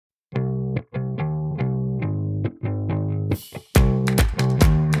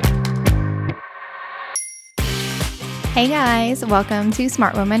Hey guys, welcome to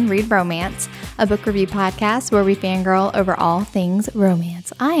Smart Women Read Romance, a book review podcast where we fangirl over all things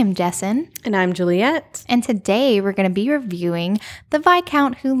romance. I am Jessen. And I'm Juliette. And today we're going to be reviewing The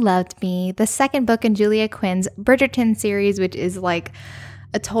Viscount Who Loved Me, the second book in Julia Quinn's Bridgerton series, which is like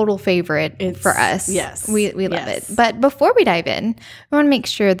a total favorite for us. Yes. We love it. But before we dive in, we want to make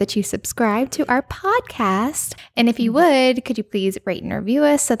sure that you subscribe to our podcast. And if you would, could you please rate and review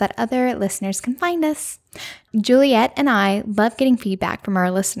us so that other listeners can find us? Juliette and I love getting feedback from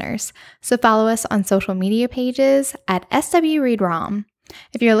our listeners. So follow us on social media pages at SWReadRom.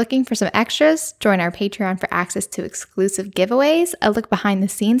 If you're looking for some extras, join our Patreon for access to exclusive giveaways, a look behind the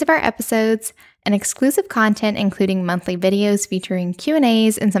scenes of our episodes, and exclusive content, including monthly videos featuring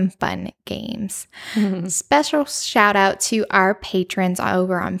Q&As and some fun games. Special shout out to our patrons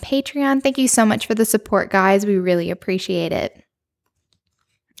over on Patreon. Thank you so much for the support, guys. We really appreciate it.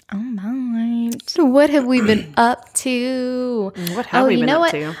 All right. So what have we been up to? What have we been up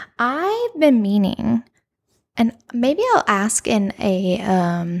to? I've been meaning, and maybe I'll ask in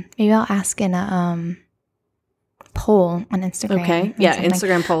a poll on Instagram. Okay. Yeah,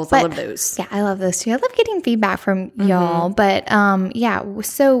 Instagram polls. I love those. Yeah, I love those too. I love getting feedback from y'all. But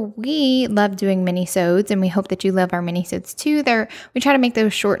so we love doing mini-sodes, and we hope that you love our mini-sodes too. We try to make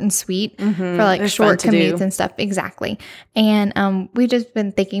those short and sweet for like short commutes and stuff. Exactly. And we've just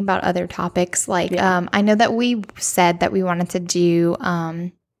been thinking about other topics. Like I know that we said that we wanted to do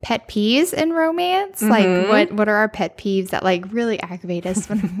pet peeves in romance. Like what are our pet peeves that like really aggravate us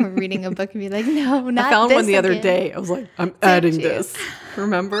when we're reading a book and be like, no, not this. I found one the other day. I was like, I'm adding this.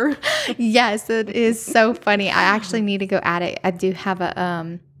 Remember? Yes, it is so funny. I actually need to go add it. I do have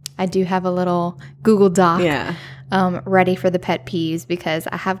a little Google Doc ready for the pet peeves because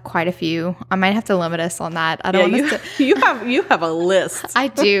I have quite a few. I might have to limit us on that. I don't want you have a list. I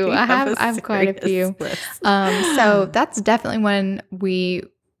do. I have quite a few. So that's definitely one we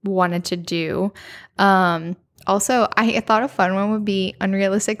wanted to do. Also, I thought a fun one would be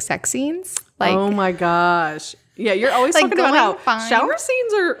unrealistic sex scenes. Like, oh my gosh. Yeah, you're always talking about how shower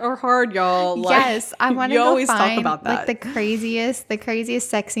scenes are hard, y'all. Yes, I want to go always find talk about that. Like the craziest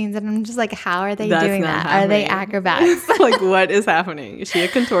sex scenes, and I'm just like, how are they doing that? Happening. Are they acrobats? Like, what is happening? Is she a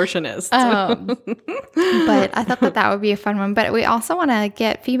contortionist? But I thought that would be a fun one. But we also want to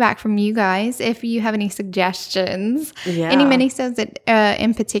get feedback from you guys if you have any suggestions, any minisodes that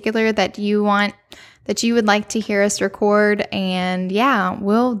in particular that you want. That you would like to hear us record. And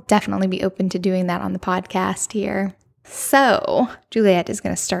we'll definitely be open to doing that on the podcast here. So Juliette is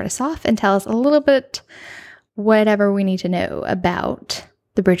going to start us off and tell us a little bit whatever we need to know about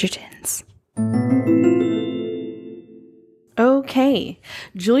the Bridgertons. Okay.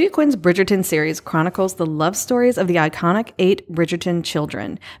 Julia Quinn's Bridgerton series chronicles the love stories of the iconic 8 Bridgerton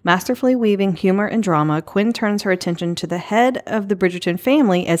children. Masterfully weaving humor and drama, Quinn turns her attention to the head of the Bridgerton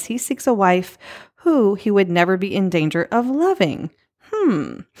family as he seeks a wife who he would never be in danger of loving.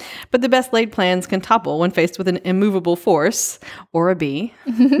 But the best laid plans can topple when faced with an immovable force, or a bee,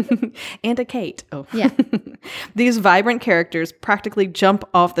 and a Kate. Oh, yeah. These vibrant characters practically jump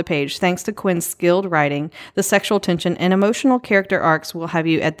off the page thanks to Quinn's skilled writing. The sexual tension and emotional character arcs will have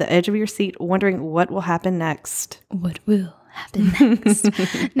you at the edge of your seat wondering what will happen next. What will happen next?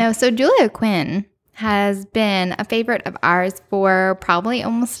 No, so Julia Quinn has been a favorite of ours for probably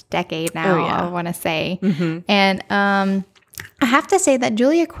almost a decade now, I want to say. And I have to say that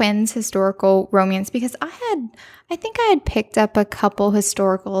Julia Quinn's historical romance, because I think I had picked up a couple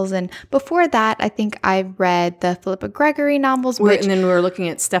historicals, and before that, I think I read the Philippa Gregory novels. And then we were looking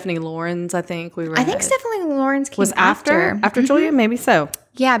at Stephanie Lauren's, I think we read. I think Stephanie Lauren's came was after Julia, maybe so.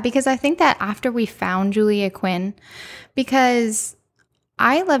 Yeah, because I think that after we found Julia Quinn, because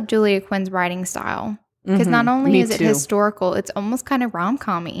I love Julia Quinn's writing style. Because not only is it historical, it's almost kind of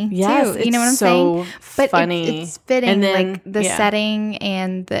rom-com-y, too. You know what I'm saying? But funny. It's fitting, and then, like the setting,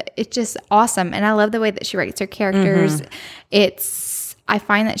 and it's just awesome. And I love the way that she writes her characters. I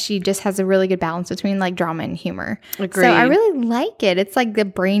find that she just has a really good balance between like drama and humor. Agreed. So I really like it. It's like the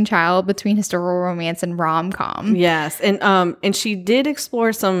brainchild between historical romance and rom-com. Yes, and she did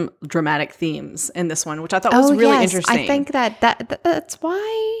explore some dramatic themes in this one, which I thought was really interesting. I think that's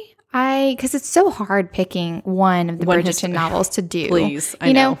why. Because it's so hard picking one of the Bridgerton novels to do. Please,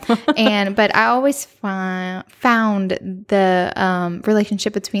 I know. But I always found the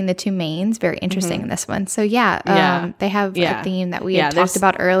relationship between the two mains very interesting in this one. So they have a theme that we had talked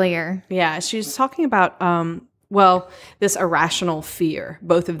about earlier. Yeah, she's talking about this irrational fear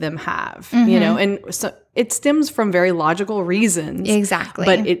both of them have, and so it stems from very logical reasons. Exactly.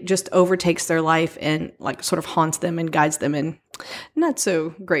 But it just overtakes their life and like sort of haunts them and guides them in not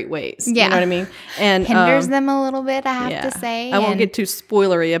so great ways. Yeah. You know what I mean? And hinders them a little bit, I have to say. I won't get too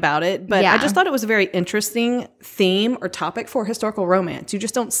spoilery about it, but Yeah. I just thought it was a very interesting theme or topic for historical romance. You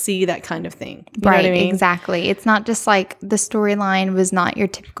just don't see that kind of thing. You know what I mean? Exactly. It's not just like the storyline was not your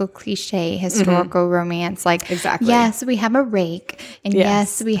typical cliche historical romance. Like, Exactly. yes, we have a rake, and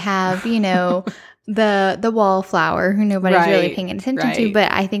yes, we have, you know, the wallflower who nobody's really paying attention to.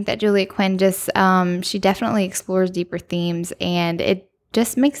 But I think that Juliette Quinn just she definitely explores deeper themes, and it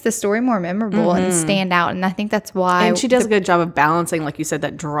just makes the story more memorable and stand out. And I think that's why. And she does a good job of balancing, like you said,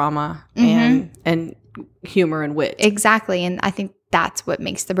 that drama and humor and wit. Exactly. And I think that's what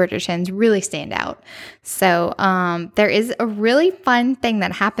makes the Bridgertons really stand out. So there is a really fun thing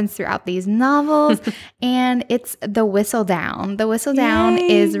that happens throughout these novels, and it's the Whistledown. The Whistledown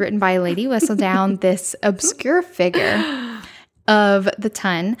is written by Lady Whistledown, this obscure figure of the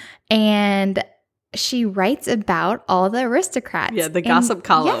ton, and she writes about all the aristocrats. Yeah, the gossip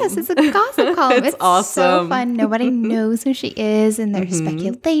column. Yes, it's a gossip column. It's awesome. So fun. Nobody knows who she is, and there's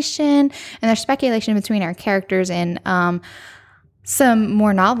speculation between our characters and some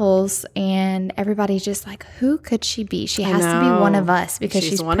more novels, and everybody's just like, who could she be? She has to be one of us, because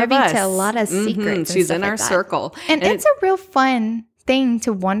she's privy to a lot of secrets. She's in our circle. And it's a real fun thing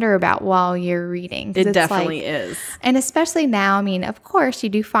to wonder about while you're reading. It definitely is. And especially now, I mean, of course, you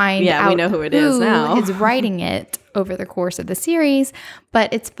do find out we know who it is now. Who is writing it over the course of the series,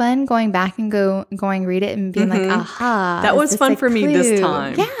 but it's fun going back and going read it and being like, aha. That was fun for me this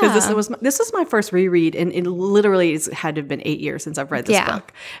time. Yeah. Because this was my first reread, and it literally had to have been 8 years since I've read this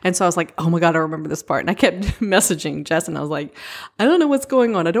book. And so I was like, oh my God, I remember this part. And I kept messaging Jess, and I was like, I don't know what's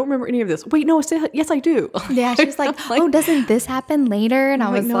going on. I don't remember any of this. Wait, no, yes, I do. Yeah, she's like, oh, doesn't this happen later? And I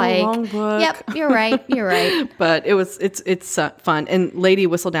was like, long book. Yep, you're right. But it's fun. And Lady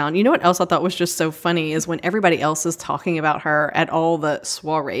Whistledown, you know what else I thought was just so funny is when everybody else is talking about her at all the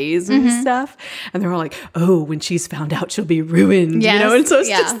soirees and stuff, and they're all like, oh, when she's found out, she'll be ruined. Yes, you know? And so it's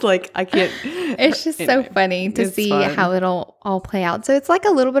just like, I can't. It's just so funny to see how it'll all play out. So it's like a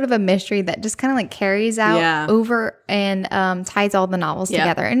little bit of a mystery that just kind of like carries out over and ties all the novels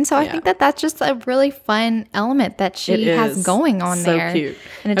together. And so I think that that's just a really fun element that she has going on so there. Cute.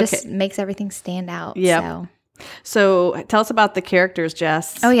 And it just makes everything stand out. Yeah. So tell us about the characters,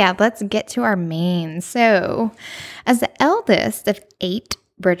 Jess. Oh, yeah. Let's get to our main. So as the eldest of 8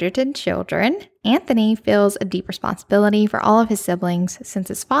 Bridgerton children, Anthony feels a deep responsibility for all of his siblings since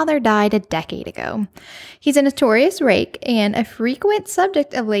his father died a decade ago. He's a notorious rake and a frequent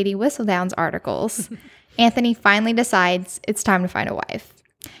subject of Lady Whistledown's articles. Anthony finally decides it's time to find a wife.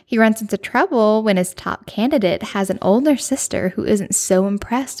 He runs into trouble when his top candidate has an older sister who isn't so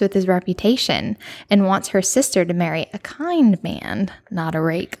impressed with his reputation and wants her sister to marry a kind man, not a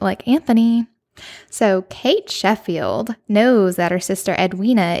rake like Anthony. So Kate Sheffield knows that her sister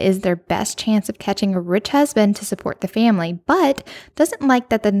Edwina is their best chance of catching a rich husband to support the family, but doesn't like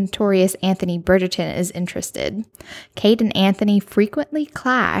that the notorious Anthony Bridgerton is interested. Kate and Anthony frequently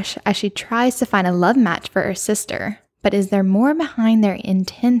clash as she tries to find a love match for her sister. But is there more behind their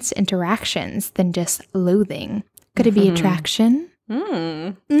intense interactions than just loathing? Could it be attraction?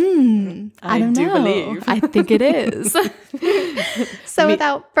 I don't know. Believe. I think it is. So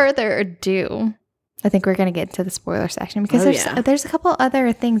without further ado, I think we're going to get to the spoiler section because there's a couple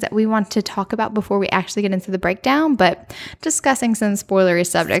other things that we want to talk about before we actually get into the breakdown, but discussing some spoilery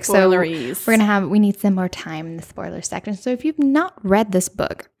subjects. Spoileries. So we need some more time in the spoiler section. So if you've not read this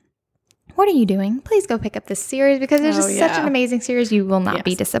book, what are you doing? Please go pick up this series because it's just such an amazing series. You will not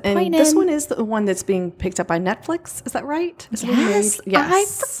be disappointed. And this one is the one that's being picked up by Netflix. Is that right? Yes. I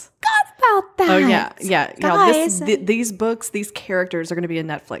forgot about that. Oh, yeah. Guys. These books, these characters are going to be in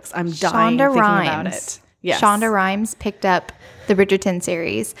Netflix. I'm dying thinking about it. Yes. Shonda Rhimes picked up the Bridgerton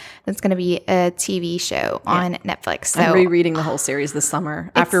series. It's going to be a TV show on Netflix. So I'm rereading the whole series this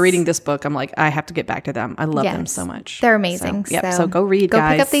summer. After reading this book, I'm like, I have to get back to them. I love them so much. They're amazing. So go read, guys.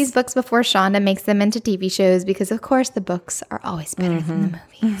 Go pick up these books before Shonda makes them into TV shows because, of course, the books are always better than the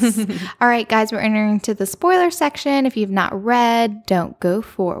movies. All right, guys, we're entering to the spoiler section. If you've not read, don't go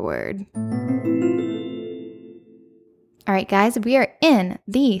forward. All right, guys, we are in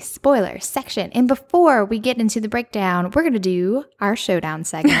the spoiler section. And before we get into the breakdown, we're going to do our showdown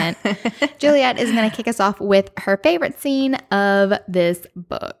segment. Juliette is going to kick us off with her favorite scene of this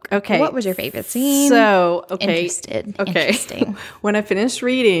book. Okay. What was your favorite scene? So, Interesting. When I finished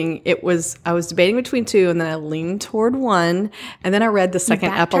reading, I was debating between two, and then I leaned toward one, and then I read the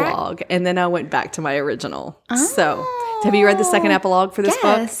second epilogue, and then I went back to my original. Oh. So, have you read the second epilogue for this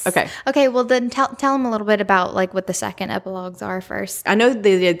book? Okay, well then tell them a little bit about like what the second epilogues are first. I know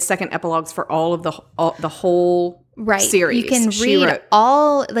they did second epilogues for all of the whole series. You can She read wrote.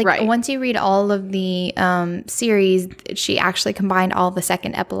 all, like, Right. once you read all of the series, she actually combined all the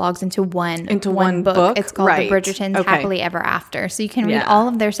second epilogues into one book. It's called Right. The Bridgertons Okay. Happily Ever After. So you can read Yeah. all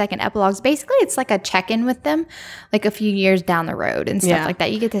of their second epilogues. Basically, it's like a check-in with them, like a few years down the road and stuff Yeah. like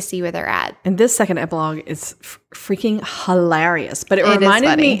that. You get to see where they're at. And this second epilogue is freaking hilarious. But it is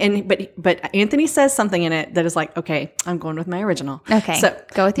reminded me, funny. but Anthony says something in it that is like, okay, I'm going with my original. Okay, so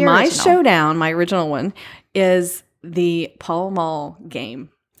go with your my original. Showdown, my original one, is the Pall Mall game.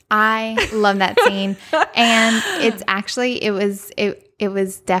 I love that scene. And it's actually, it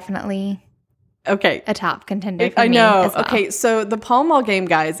was definitely Okay. a top contender for I me know. as well. Okay, so the Pall Mall game,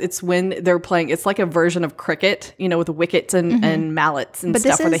 guys, it's when they're playing. It's like a version of cricket, with wickets and mallets and But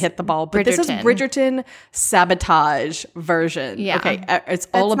stuff this where they is hit the ball. But this is Bridgerton sabotage version. Yeah. Okay, it's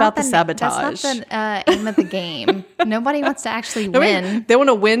all about the sabotage. That's not the aim of the game. Nobody wants to actually win. They want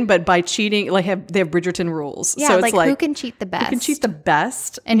to win, but by cheating, they have Bridgerton rules. Yeah, so it's like who can cheat the best? Who can cheat the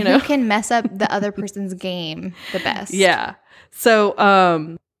best? And who can mess up the other person's game the best? Yeah. So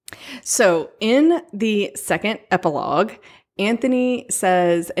in the second epilogue, Anthony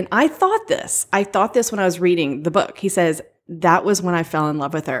says, and I thought this when I was reading the book. He says, that was when I fell in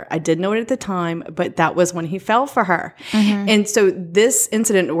love with her. I didn't know it at the time, but that was when he fell for her. Mm-hmm. And so this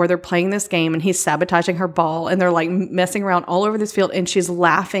incident where they're playing this game and he's sabotaging her ball and they're like messing around all over this field and she's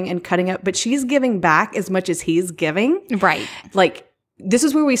laughing and cutting up, but she's giving back as much as he's giving. Right. Like, this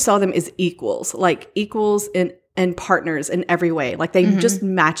is where we saw them as equals and partners in every way. Like they just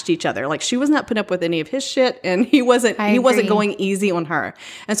matched each other. Like she was not putting up with any of his shit and he wasn't going easy on her.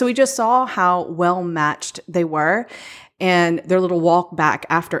 And so we just saw how well matched they were and their little walk back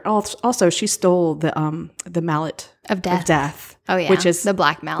after. Also, she stole the mallet of death. Oh yeah. Which is the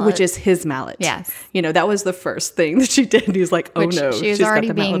black mallet. Which is his mallet. Yes. That was the first thing that she did. He was like, oh no, she was she's already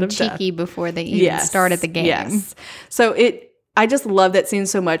got the being mallet of cheeky death. before they even started the game. Yes. So I just love that scene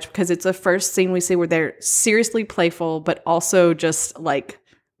so much because it's the first scene we see where they're seriously playful, but also just like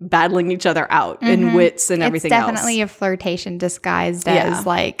battling each other out in wits and everything else. It's definitely a flirtation disguised as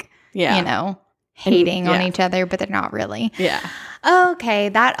hating on each other, but they're not really. Yeah. Okay,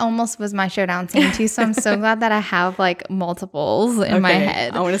 that almost was my Showdown scene too, so I'm so glad that I have like multiples in my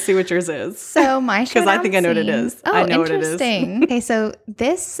head. I want to see what yours is. So my Showdown because I think I know what it is. Oh, I know what it is. interesting. Okay, so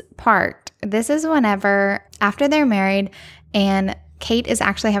this is whenever after they're married and Kate is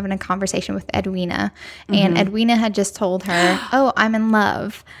actually having a conversation with Edwina, and Edwina had just told her, "Oh, I'm in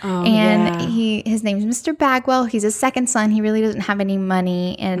love," his name's Mr. Bagwell. He's his second son. He really doesn't have any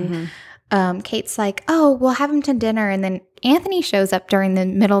money, and Kate's like, "Oh, we'll have him to dinner," and then Anthony shows up during the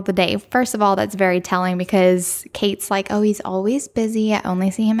middle of the day. First of all, that's very telling because Kate's like, "Oh, he's always busy. I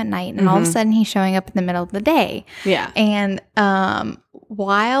only see him at night," and all of a sudden he's showing up in the middle of the day. Yeah, and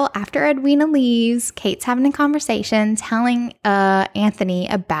while after Edwina leaves, Kate's having a conversation telling Anthony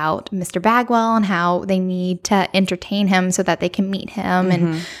about Mr. Bagwell and how they need to entertain him so that they can meet him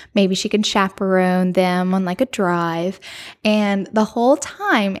and maybe she can chaperone them on like a drive. And the whole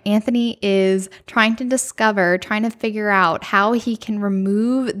time, Anthony is trying to figure out how he can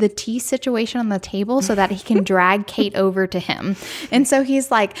remove the tea situation on the table so that he can drag Kate over to him. And so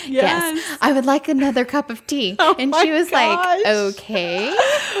he's like, yes, I would like another cup of tea. And she was like, okay.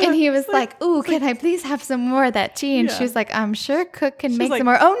 And he was like, ooh, can I please have some more of that tea? And she was like, I'm sure Cook can make some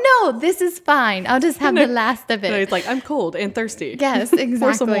more. Oh, no, this is fine. I'll just have the last of it. No, he's like, I'm cold and thirsty. Yes, exactly.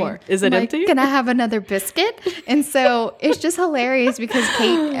 Pour some more. Is it empty? Can I have another biscuit? And so it's just hilarious because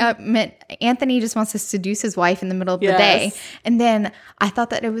Anthony just wants to seduce his wife in the middle of the day. And then I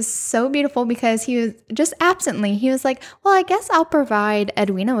thought that it was so beautiful because he was just absently, he was like, well, I guess I'll provide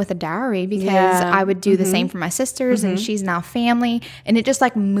Edwina with a dowry because I would do the same for my sisters and she's now family. And it just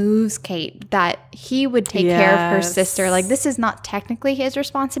like moves Kate that he would take care of her sister. Like this is not technically his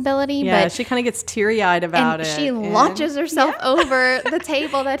responsibility, but she kind of gets teary-eyed about it. She launches herself over the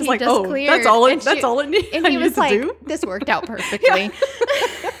table that he like, just cleared. That's all it needs. And he was like, this worked out perfectly.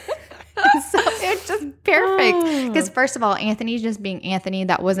 So it's just perfect because first of all, Anthony's just being Anthony.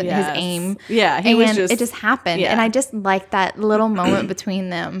 That wasn't his aim. Yeah, it just happened, and I just like that little moment between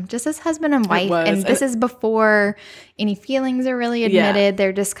them, just as husband and wife. And this is before any feelings are really admitted.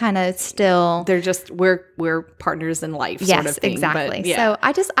 They're just kind of still. They're just we're partners in life. Sort of thing. Exactly. But, so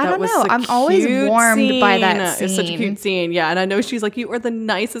I don't know. I'm always warmed by that scene. It's such a cute scene. Yeah, and I know she's like, you are the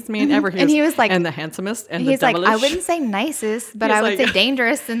nicest man ever. And he was like, and the handsomest, and he's the devilish. like, I wouldn't say nicest, but I would say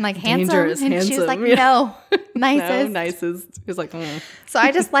dangerous and like handsome. And she was she's like, no, nicest. No, nicest. He's like, So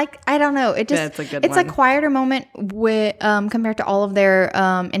I just like, I don't know. It just, That's a good it's one. a quieter moment with, compared to all of their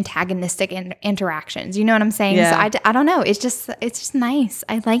antagonistic interactions. You know what I'm saying? Yeah. So I don't know. It's just nice.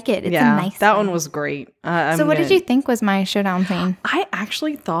 I like it. It's a nice that thing. one was great. So what did you think was my showdown scene? I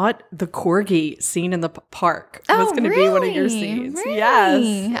actually thought the corgi scene in the park was going to be one of your scenes. Really?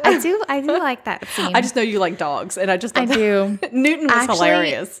 Yes. I do like that scene. I just know you like dogs, and I just I thought do. Newton was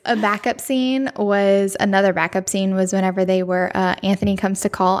hilarious. Another backup scene was whenever they were Anthony comes to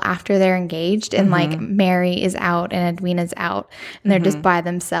call after they're engaged, and like Mary is out and Edwina's out, and they're just by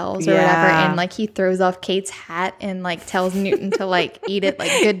themselves or whatever, and like he throws off Kate's hat and like tells Newton to like eat it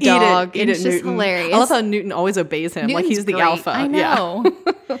like good dog. Eat it's it, just Newton. hilarious. I love how Newton always obeys him. Newton's like he's the great. alpha. I know.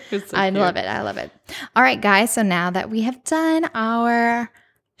 Yeah. So I cute. love it. I love it. All right, guys. So now that we have done our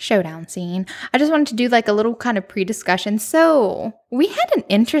showdown scene, I just wanted to do like a little kind of pre-discussion. So we had an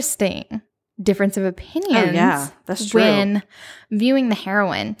interesting difference of opinions. Oh, yeah, that's true. When viewing the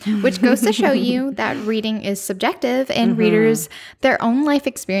heroine, which goes to show you that reading is subjective, and readers, their own life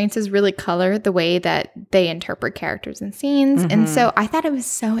experiences really color the way that they interpret characters and scenes. And so I thought it was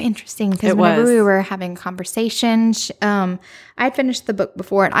so interesting because whenever we were having a conversation, I had finished the book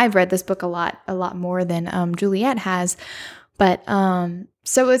before, and I've read this book a lot more than Juliette has. But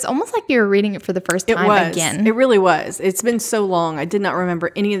so it's almost like you were reading it for the first time again. It really was. It's been so long. I did not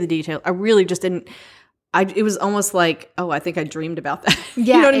remember any of the details. I really just didn't. It was almost like, oh, I think I dreamed about that.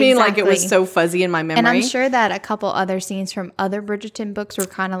 Yeah, you know what I mean? Like it was exactly. so fuzzy in my memory. And I'm sure that a couple other scenes from other Bridgerton books were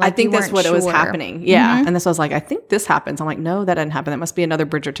kind of like, I think that's what it was happening. Yeah. And this was like, I think this happens. I'm like, no, that didn't happen. That must be another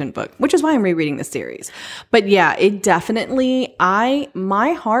Bridgerton book, which is why I'm rereading the series. But yeah, it definitely,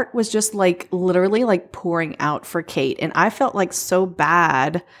 my heart was just like literally like pouring out for Kate. And I felt like so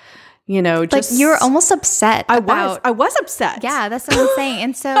bad, you know, just. Like you were almost upset. I was upset. Yeah, that's what I'm saying.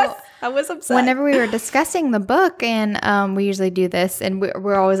 And so I was upset. whenever we were discussing the book, and we usually do this, and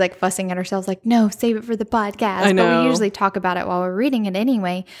we're always like fussing at ourselves, like, no, save it for the podcast. I know. But we usually talk about it while we're reading it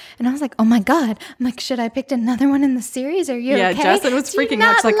anyway. And I was like, oh my God. I'm like, should I pick another one in the series? Are you okay? Jessen was Do you freaking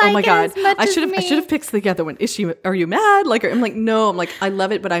out. She's not like, oh my it God. as much I as should me?" have picked the other one. Are you mad? Like, I'm like, no. I'm like, I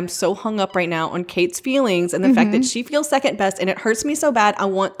love it, but I'm so hung up right now on Kate's feelings and the fact that she feels second best, and it hurts me so bad.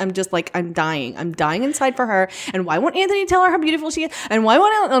 I'm just like, I'm dying. I'm dying inside for her. And why won't Anthony tell her how beautiful she is? And why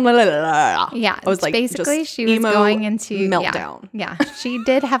won't Yeah, I was like, basically just she was emo going into meltdown. Yeah, she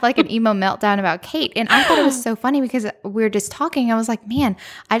did have like an emo meltdown about Kate, and I thought it was so funny because we were just talking. I was like, man,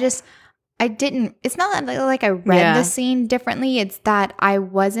 I didn't. It's not that like I read the scene differently. It's that I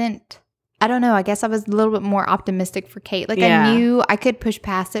wasn't. I don't know. I guess I was a little bit more optimistic for Kate. Like I knew I could push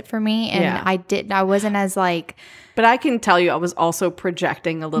past it for me, and I didn't. I wasn't as like. But I can tell you, I was also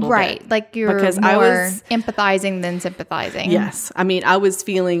projecting a little bit. Right. Like you're because more I was empathizing than sympathizing. Yes. I mean, I was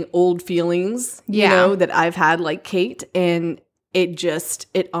feeling old feelings, you know, that I've had like Kate, and it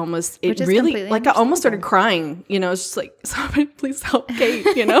really, like I almost started crying, you know, it's just like, somebody please help Kate,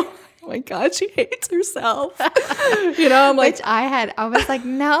 you know? Oh my God, she hates herself. You know, I'm like. Which I was like,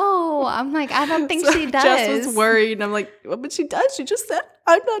 no. I'm like, I don't think she does. Jess was worried. And I'm like, well, but she does. She just said,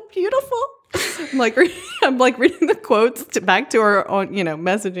 I'm not beautiful. I'm like reading the quotes back to her on, you know,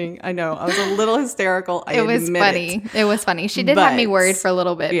 messaging. I know. I was a little hysterical. It was funny. It was funny. She did have me worried for a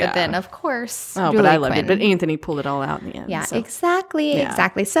little bit, but then of course. Oh, but I loved it. But Anthony pulled it all out in the end. Yeah, so. exactly.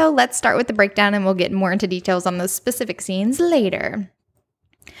 So let's start with the breakdown, and we'll get more into details on those specific scenes later.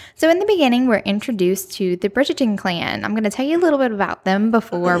 So in the beginning, we're introduced to the Bridgerton clan. I'm going to tell you a little bit about them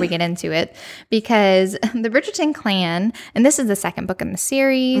before we get into it, because the Bridgerton clan, and this is the second book in the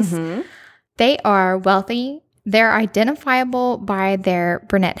series, they are wealthy. They're identifiable by their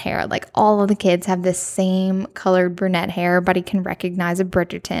brunette hair. Like all of the kids have the same colored brunette hair. Everybody can recognize a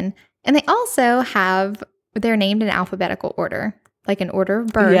Bridgerton. And they also they're named in alphabetical order. Like an order of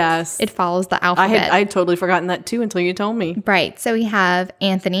birth. Yes. It follows the alphabet. I had totally forgotten that too until you told me. Right. So we have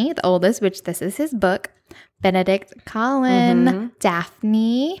Anthony, the oldest, which this is his book, Benedict, Colin,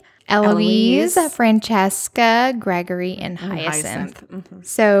 Daphne, Eloise, Francesca, Gregory, and Hyacinth.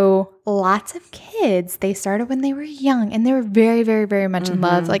 So lots of kids. They started when they were young, and they were very, very, very much in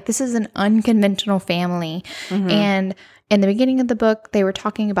love. Like this is an unconventional family. And in the beginning of the book, they were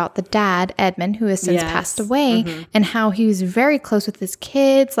talking about the dad, Edmund, who has since passed away, and how he was very close with his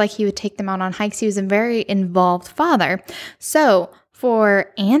kids. Like he would take them out on hikes. He was a very involved father. So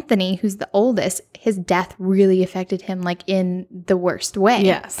for Anthony, who's the oldest, his death really affected him like in the worst way.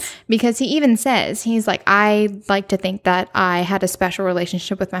 Yes. Because he even says, he's like, I like to think that I had a special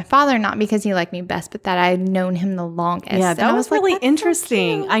relationship with my father, not because he liked me best, but that I'd known him the longest. Yeah, that was really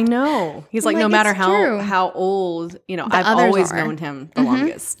interesting. I know. He's like, no matter how old, I've always known him the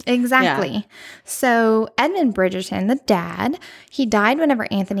longest. Exactly. Yeah. So Edmund Bridgerton, the dad, he died whenever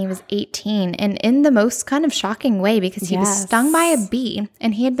Anthony was 18, and in the most kind of shocking way, because he was stung by a bee,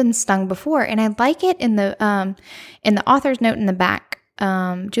 and he had been stung before. And I like it in the author's note in the back.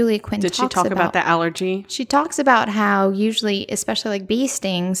 Julia Quinn Did she talk about the allergy? She talks about how usually, especially like bee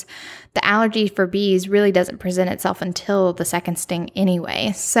stings, the allergy for bees really doesn't present itself until the second sting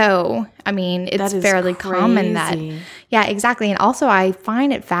anyway. So, I mean, it's fairly common that, yeah, exactly. And also I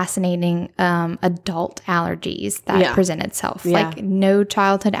find it fascinating, adult allergies that present itself, like no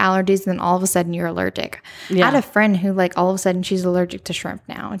childhood allergies, and then all of a sudden you're allergic. I had a friend who like all of a sudden she's allergic to shrimp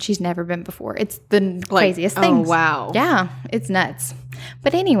now, and she's never been before. It's the craziest thing. Oh, wow. Yeah, it's nuts.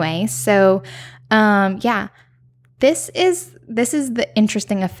 But anyway, so, this is the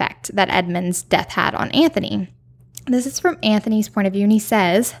interesting effect that Edmund's death had on Anthony. This is from Anthony's point of view, and he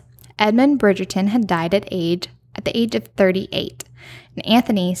says, Edmund Bridgerton had died at the age of 38, and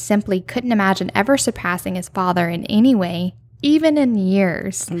Anthony simply couldn't imagine ever surpassing his father in any way, even in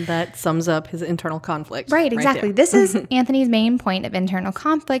years. That sums up his internal conflict. Right, exactly. Right, this is Anthony's main point of internal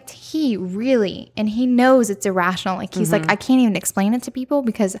conflict. He knows it's irrational. Like, he's like, I can't even explain it to people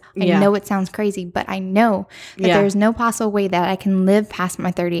because I know it sounds crazy, but I know that there's no possible way that I can live past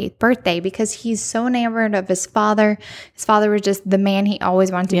my 38th birthday, because he's so enamored of his father. His father was just the man he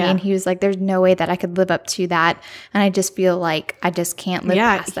always wanted to be, and he was like, there's no way that I could live up to that. And I just feel like I just can't live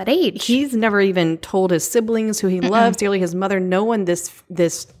past that age. He's never even told his siblings who he loves dearly, his mother, no one this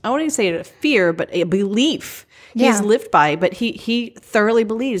I wouldn't even say a fear, but a belief he's lived by, but he thoroughly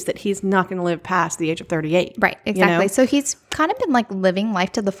believes that he's not going to live past the age of 38. Right, exactly. So he's kind of been like living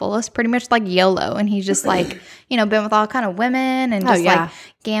life to the fullest, pretty much like YOLO, and he's just like, been with all kind of women and just like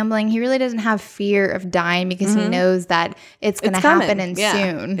gambling. He really doesn't have fear of dying because he knows that it's going to happen and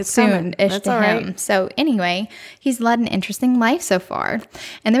soon-ish to him. So anyway, he's led an interesting life so far.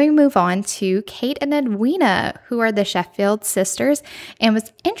 And then we move on to Kate and Edwina, who are the Sheffield sisters. And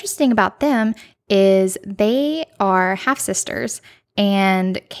what's interesting about them is they are half-sisters,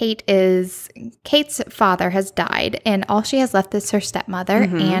 and Kate's father has died, and all she has left is her stepmother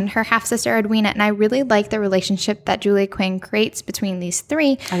and her half-sister Edwina. And I really like the relationship that Julia Quinn creates between these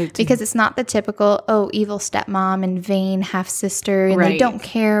three, because it's not the typical, evil stepmom and vain half-sister, and they don't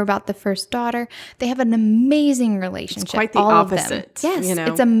care about the first daughter. They have an amazing relationship. It's quite the opposite. Yes,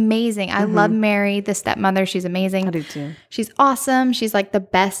 it's amazing. I love Mary, the stepmother. She's amazing. I do too. She's awesome. She's like the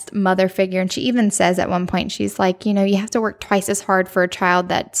best mother figure. And she even says at one point, she's like, you have to work twice as hard for a child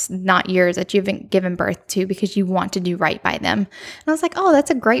that's not yours, that you haven't given birth to, because you want to do right by them. And I was like, that's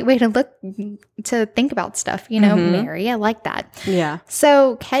a great way to think about stuff, Mary. I like that. Yeah.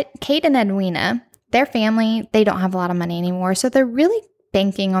 So Kate and Edwina, their family, they don't have a lot of money anymore. So they're really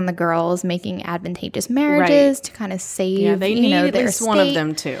banking on the girls making advantageous marriages to kind of save, they need at their least estate. One of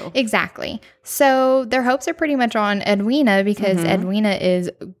them too. Exactly. So their hopes are pretty much on Edwina, because Edwina is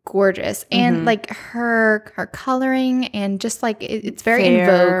gorgeous, and like her coloring, and just like it's very in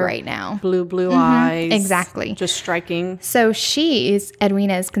vogue right now. Blue eyes. Exactly. Just striking. So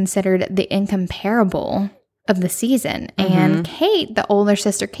Edwina is considered the incomparable of the season. And Kate, the older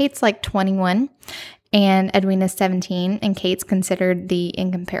sister, Kate's like 21. And Edwina's 17, and Kate's considered the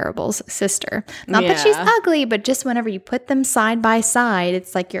incomparable's sister. Not that she's ugly, but just whenever you put them side by side,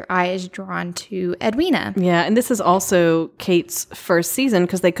 it's like your eye is drawn to Edwina. Yeah, and this is also Kate's first season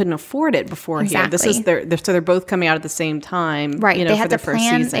because they couldn't afford it before here. This is so they're both coming out at the same time. Right, they had to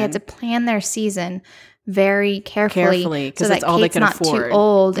plan. They had to plan their season very carefully because so that's all Kate's they could not afford. Too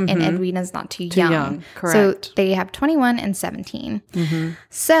old and Edwina's not too young. Correct. So they have 21 and 17.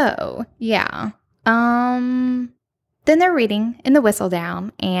 So yeah. Then they're reading in the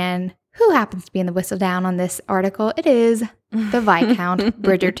Whistledown, and who happens to be in the Whistledown on this article? It is the Viscount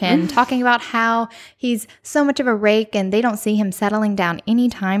Bridgerton, talking about how he's so much of a rake and they don't see him settling down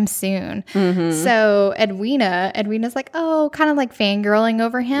anytime soon. So Edwina's like, kind of like fangirling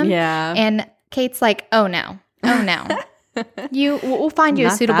over him. Yeah. And Kate's like, oh no. We'll find you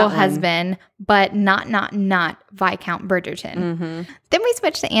a suitable husband, but not Viscount Bridgerton. Then we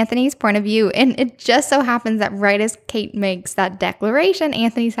switch to Anthony's point of view, and it just so happens that right as Kate makes that declaration,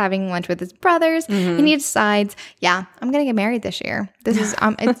 Anthony's having lunch with his brothers, and he decides, I'm going to get married this year. This is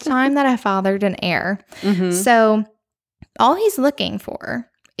it's time that I fathered an heir. So all he's looking for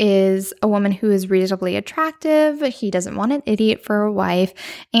is a woman who is reasonably attractive. He doesn't want an idiot for a wife.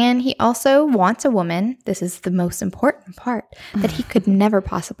 And he also wants a woman, this is the most important part, that he could never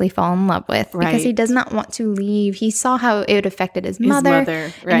possibly fall in love with because he does not want to leave. He saw how it affected his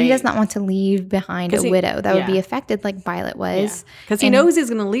mother and he does not want to leave behind a widow that would be affected like Violet was. Because he knows he's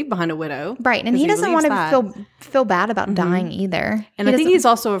going to leave behind a widow. Right. And he doesn't want to feel bad about dying either. And I think he's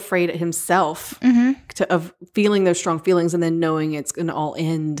also afraid himself of feeling those strong feelings and then knowing it's going to all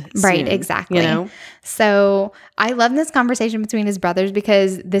end soon, right, exactly. You know? So I love this conversation between his brothers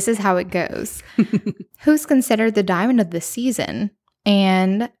because this is how it goes. Who's considered the diamond of the season?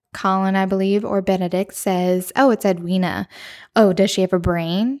 And Colin, I believe, or Benedict says, oh, it's Edwina. Oh, does she have a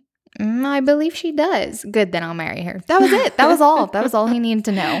brain? I believe she does. Good, then I'll marry her. That was it. That was all. That was all he needed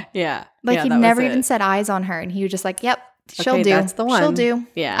to know. Yeah. Like he never even set eyes on her and he was just like, yep. She'll do. That's the one. She'll do.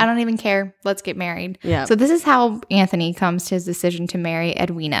 Yeah. I don't even care. Let's get married. Yeah. So this is how Anthony comes to his decision to marry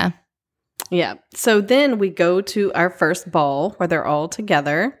Edwina. Yeah. So then we go to our first ball where they're all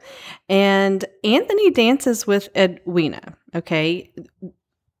together and Anthony dances with Edwina. Okay.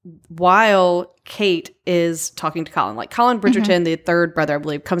 While Kate is talking to Colin. Like Colin Bridgerton, the third brother, I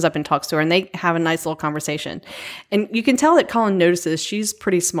believe, comes up and talks to her and they have a nice little conversation. And you can tell that Colin notices she's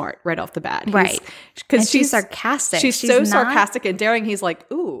pretty smart right off the bat. Right. Because she's sarcastic. She's so sarcastic and daring. He's like,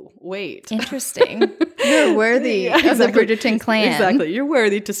 ooh, wait. Interesting. You're worthy of the Bridgerton clan. Exactly. You're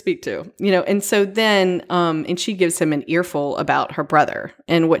worthy to speak to. You know, and so then, and she gives him an earful about her brother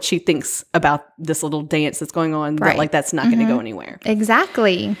and what she thinks about this little dance that's going on. That, like, that's not going to go anywhere.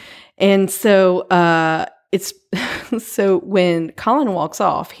 Exactly. And so it's so when Colin walks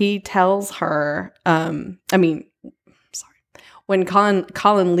off, he tells her, when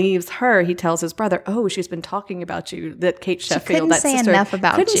Colin leaves her, he tells his brother, oh, she's been talking about you, that Kate Sheffield, that sister. Couldn't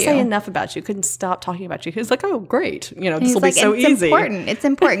say enough about you. Couldn't stop talking about you. He's like, oh, great. You know, this will be so easy. Important. It's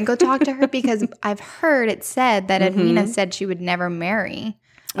important. Go talk to her because I've heard it said that Edwina said she would never marry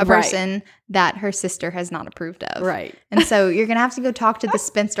a person that her sister has not approved of. Right. And so you're going to have to go talk to the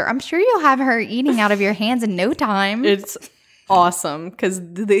spinster. I'm sure you'll have her eating out of your hands in no time. It's awesome because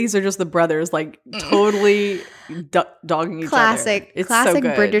these are just the brothers like totally dogging each other. It's classic so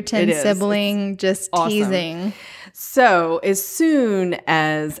good. Bridgerton sibling, it's just awesome. teasing. So as soon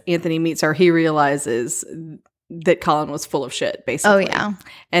as Anthony meets her, he realizes that Colin was full of shit, basically. Oh, yeah.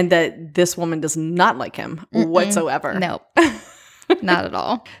 And that this woman does not like him whatsoever. Nope. Not at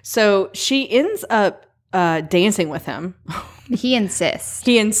all. So she ends up dancing with him. He insists.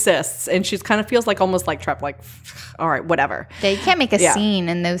 And she kind of feels like almost like trapped, like, all right, whatever. Yeah, you can't make a scene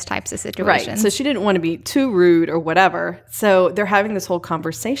in those types of situations. Right. So she didn't want to be too rude or whatever. So they're having this whole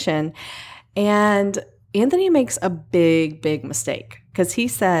conversation. And Anthony makes a big, big mistake because he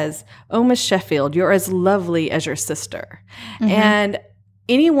says, oh, Miss Sheffield, you're as lovely as your sister. And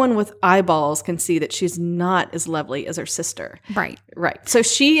anyone with eyeballs can see that she's not as lovely as her sister. Right. So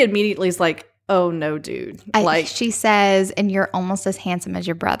she immediately is like, oh, no, dude. She says, and you're almost as handsome as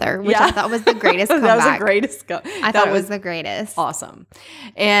your brother, which I thought was the greatest comeback. That was the greatest. I thought it was the greatest. Awesome.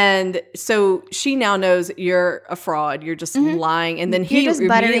 And so she now knows you're a fraud. You're just lying. And then you're just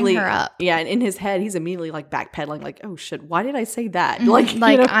buttering her up. Yeah. And in his head, he's immediately like backpedaling, like, oh, shit, why did I say that?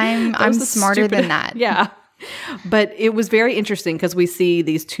 I'm smarter than that. Yeah. But it was very interesting because we see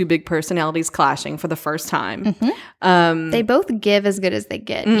these two big personalities clashing for the first time. They both give as good as they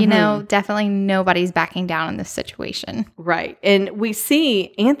get. You know, definitely nobody's backing down in this situation. Right. And we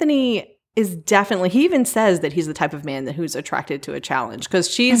see Anthony is definitely, he even says that he's the type of man who's attracted to a challenge because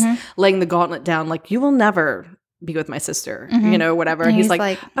she's laying the gauntlet down like, you will never be with my sister, you know, whatever. And he's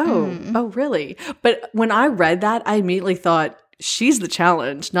like, oh, really? But when I read that, I immediately thought, she's the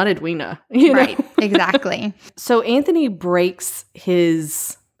challenge, not Edwina. You know? Right, exactly. So Anthony breaks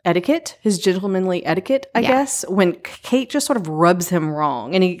his etiquette, his gentlemanly etiquette, I guess, when Kate just sort of rubs him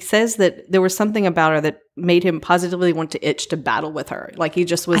wrong. And he says that there was something about her that made him positively want to itch to battle with her. Like he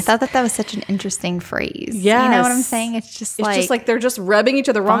just was. I thought that was such an interesting phrase. Yes. You know what I'm saying? It's just like they're just rubbing each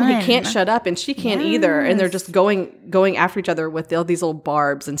other wrong. He can't shut up and she can't either. And they're just going after each other with all these little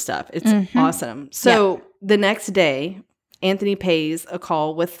barbs and stuff. It's awesome. So the next day, Anthony pays a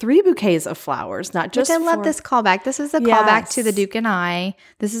call with 3 bouquets of flowers, not just Which I love this callback. This is a callback to The Duke and I.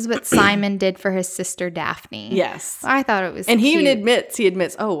 This is what Simon did for his sister Daphne. Yes. I thought it was And cute. he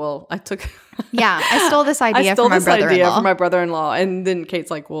admits, oh, well, I took... Yeah, I stole this idea from my brother-in-law. And then Kate's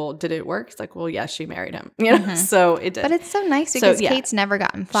like, well, did it work? He's like, well, yeah, she married him. You know, so it did. But it's so nice because Kate's never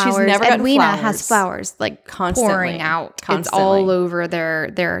gotten flowers. She's never gotten Edwina flowers. has flowers like constantly pouring out. It's all over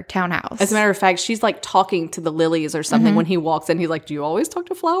their townhouse. As a matter of fact, she's like talking to the lilies or something when he walks in. He's like, do you always talk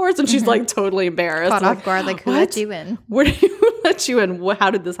to flowers? And she's like totally embarrassed. Caught off guard, like, who let you in? Where do you... let you in.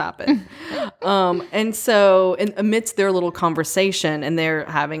 How did this happen? And so amidst their little conversation, and they're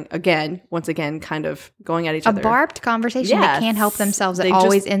having, once again, kind of going at each other. A barbed conversation. Yes. They can't help themselves. It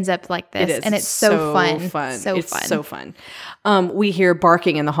always ends up like this. It is. And it's so fun. It's so fun. We hear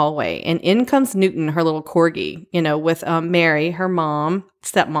barking in the hallway, and in comes Newton, her little corgi, with Mary, her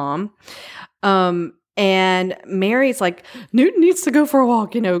stepmom. And Mary's like, Newton needs to go for a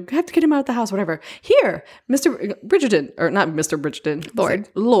walk, have to get him out of the house, whatever. Here, Mr. Bridgerton, or not Mr. Bridgerton.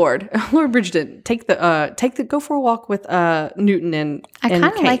 Lord Bridgerton, go for a walk with Newton and I kind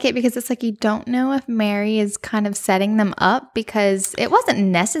of Kate. like it because it's like you don't know if Mary is kind of setting them up because it wasn't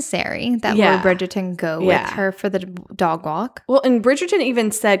necessary that Lord Bridgerton go with her for the dog walk. Well, and Bridgerton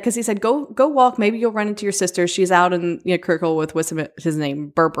even said, because he said, go walk, maybe you'll run into your sister. She's out in Kirkle with what's his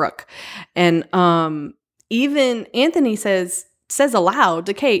name, Burbrook. And even Anthony says aloud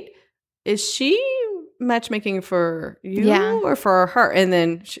to Kate, is she matchmaking for you or for her? And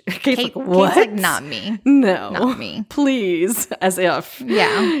then Kate's like, what? Kate's like, not me. No. Not me. Please. As if.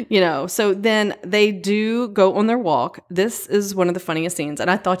 Yeah. So then they do go on their walk. This is one of the funniest scenes.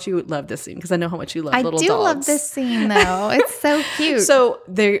 And I thought you would love this scene because I know how much you love little dogs. I do love this scene, though. It's so cute. So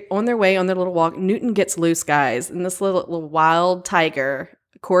they're on their way on their little walk. Newton gets loose, guys. And this little wild tiger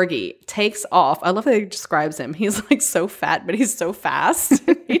corgi takes off. I love how he describes him. He's like so fat, but he's so fast.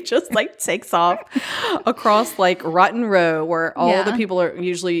 He just like takes off across like Rotten Row, where all the people are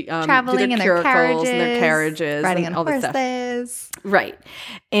usually traveling in their carriages, riding on all horses. This stuff. Right.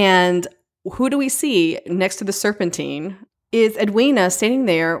 And who do we see next to the Serpentine? Is Edwina standing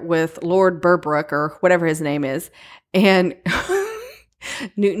there with Lord Burbrook, or whatever his name is, and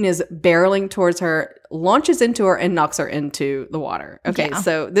Newton is barreling towards her, launches into her, and knocks her into the water. Okay,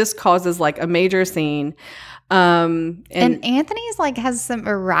 so this causes like a major scene. And Anthony's like has some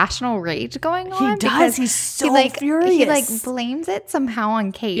irrational rage going on. He does. He's so furious. He like blames it somehow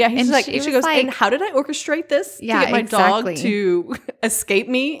on Kate. Yeah, he's like, she goes, and how did I orchestrate this to get my dog to escape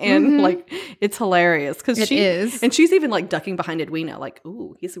me? And like, it's hilarious because she's even like ducking behind Edwina, like,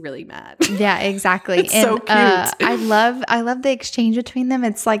 ooh, he's really mad. Yeah, exactly. It's so cute. I love the exchange between them.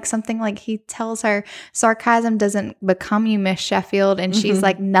 It's like something like he tells her, sarcasm doesn't become you, Miss Sheffield, and she's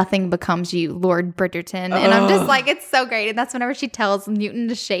like, nothing becomes you, Lord Bridgerton, and I'm just like, it's so great. And that's whenever she tells Newton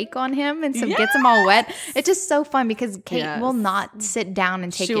to shake on him and so gets him all wet. It's just so fun because Kate will not sit down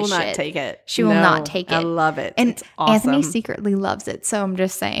and take his shit. She will not take it. She will not take it. I love it. And it's awesome. Anthony secretly loves it. So I'm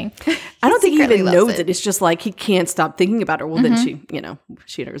just saying. I don't think he even knows it. It's just like he can't stop thinking about her. Well, then she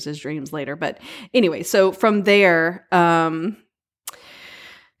enters his dreams later. But anyway, so from there,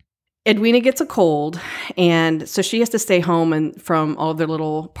 Edwina gets a cold, and so she has to stay home and from all of their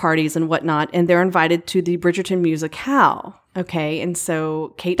little parties and whatnot, and they're invited to the Bridgerton musicale. Okay, and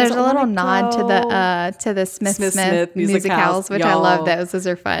so Kate there's a little nod to the Smith musicals, which I love those. Those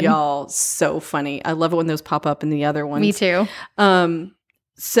are fun. Y'all, so funny. I love it when those pop up in the other ones. Me too.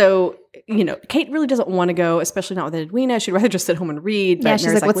 So, Kate really doesn't want to go, especially not with Edwina. She'd rather just sit home and read. But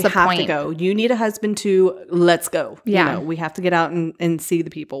she's like, what's the point? We have to go. You need a husband too. Let's go. Yeah. We have to get out and see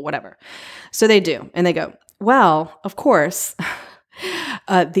the people, whatever. So they do. And they go, well, of course,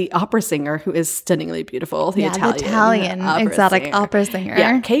 the opera singer, who is stunningly beautiful, the Italian exotic opera singer.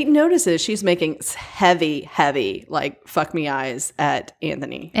 Yeah, Kate notices she's making heavy, like, fuck me eyes at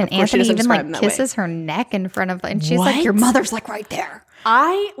Anthony. And Anthony even like kisses her neck in front of, and she's like, your mother's like right there.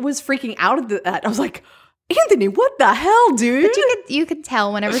 I was freaking out at that. I was like, Anthony, what the hell, dude? But you could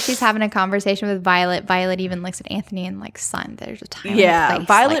tell whenever she's having a conversation with Violet even looks at Anthony and like, son, there's a time. Yeah, place.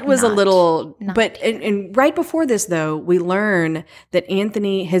 Violet like, was a little, but and right before this though, we learn that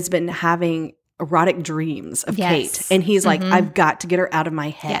Anthony has been having erotic dreams of Kate, and he's like, I've got to get her out of my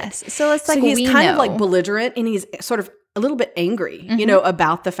head. Yes, so it's like he's kind of like belligerent, and he's sort of a little bit angry,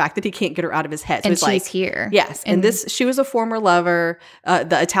 about the fact that he can't get her out of his head. So and she's like, here. Yes. And she was a former lover.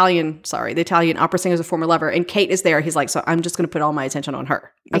 The Italian opera singer is a former lover. And Kate is there. He's like, so I'm just going to put all my attention on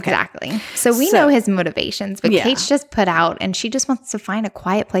her. Okay. Exactly. So we know his motivations, but Kate's just put out and she just wants to find a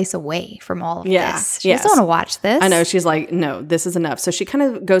quiet place away from all of this. She doesn't want to watch this. I know. She's like, no, this is enough. So she kind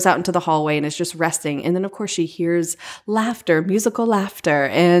of goes out into the hallway and is just resting. And then, of course, she hears laughter, musical laughter,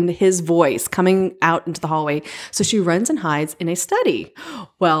 and his voice coming out into the hallway. So she runs and hides in a study.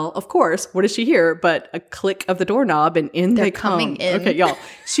 Well, of course, what does she hear but a click of the doorknob, and they come. Coming in. Okay, y'all.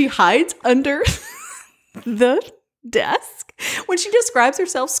 She hides under the desk. When she describes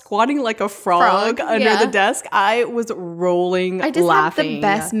herself squatting like a frog under the desk, I was rolling laughing. I just have the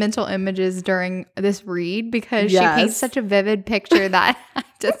best mental images during this read because she paints such a vivid picture that I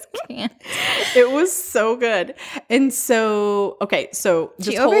just can't. It was so good. And so, okay, so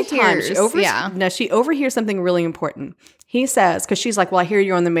this whole time, she overhears something really important. he says, because she's like, well, I hear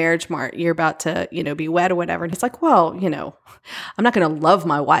you're on the marriage mart. You're about to, be wed or whatever. And he's like, well, I'm not going to love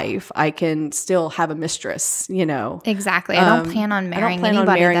my wife. I can still have a mistress, Exactly. I don't plan on marrying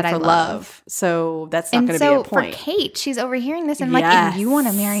anybody that I love. So that's not going to be a point. For Kate, she's overhearing this and like, and you want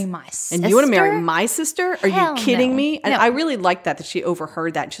to marry my sister? And you want to marry my sister? Are you kidding me? And No. I really like that she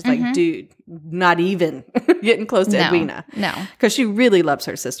overheard that. And she's like, dude, not even getting close to Edwina. No. Because she really loves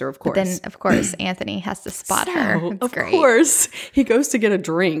her sister, of course. But then, of course, Anthony has to spot her. It's of great. course, he goes to get a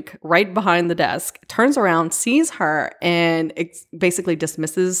drink right behind the desk, turns around, sees her, and basically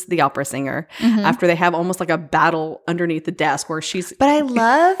dismisses the opera singer after they have almost like a battle underneath the desk where she's... But I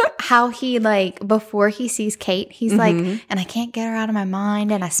love how he, like, before he sees Kate, he's like, and I can't get her out of my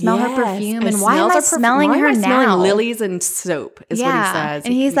mind, and I smell her perfume, and why am I smelling her now? Smelling lilies and soap is what he says.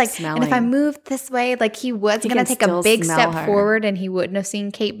 And he's like, and if I moved this way, like he was going to take a big step forward and he wouldn't have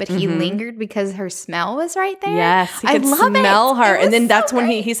seen Kate, but he lingered because her smell was right there. Yes, he could smell her. And then that's when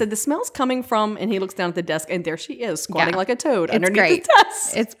he said, the smell's coming from, and he looks down at the desk, and there she is, squatting like a toad underneath the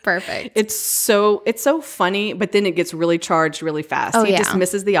desk. It's perfect. It's so funny, but then it gets really charged really fast. He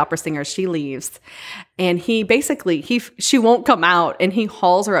dismisses the opera singer. She leaves. And he basically, she won't come out, and he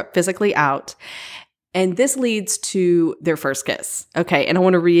hauls her up physically out. And this leads to their first kiss. Okay. And I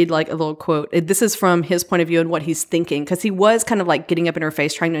want to read like a little quote. This is from his point of view and what he's thinking. Because he was kind of like getting up in her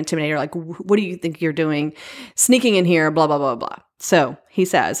face, trying to intimidate her. Like, what do you think you're doing? Sneaking in here, blah, blah, blah, blah. So he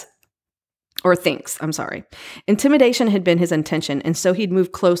says, or thinks, I'm sorry. Intimidation had been his intention, and so he'd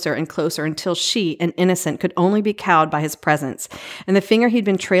moved closer and closer until she, an innocent, could only be cowed by his presence. And the finger he'd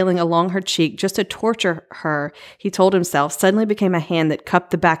been trailing along her cheek just to torture her, he told himself, suddenly became a hand that cupped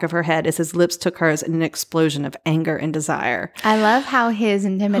the back of her head as his lips took hers in an explosion of anger and desire. I love how his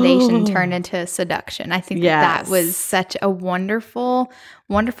intimidation turned into seduction. I think that was such a wonderful,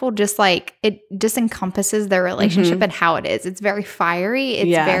 just like it just encompasses their relationship and how it is. It's very fiery.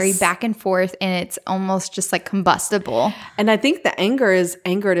 It's very back and forth, and it's almost just like combustible. And I think the anger is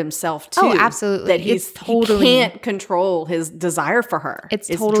angered himself too. Oh, absolutely. That he can't control his desire for her. It's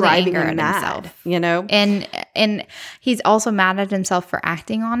totally driving anger him mad, himself. And he's also mad at himself for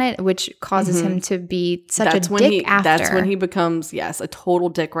acting on it, which causes him to be such a dick after. That's when he becomes, a total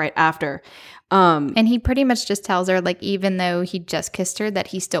dick right after. And he pretty much just tells her, like, even though he just kissed her, that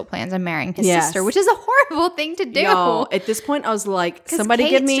he still plans on marrying his sister, which is a horrible thing to do. Yo, at this point, I was like, somebody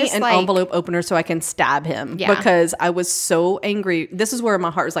give me an envelope opener so I can stab him. Yeah. Because I was so angry. This is where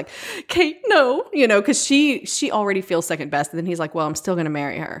my heart was like, Kate, no. Because she already feels second best. And then he's like, well, I'm still going to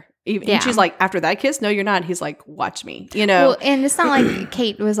marry her. And she's like, after that kiss, no, you're not. He's like, watch me, Well, and it's not like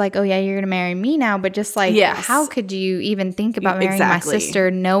Kate was like, oh, yeah, you're going to marry me now. But just like, how could you even think about marrying my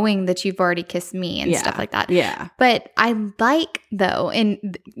sister knowing that you've already kissed me and stuff like that? Yeah. But I like, though,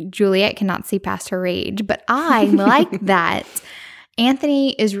 and Juliette cannot see past her rage, but I like that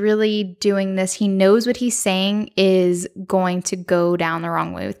Anthony is really doing this. He knows what he's saying is going to go down the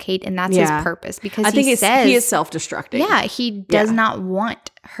wrong way with Kate, and that's his purpose. Because I think he is self-destructing. Yeah, he does not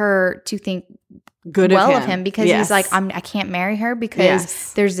want her to think good of him because he's like, I can't marry her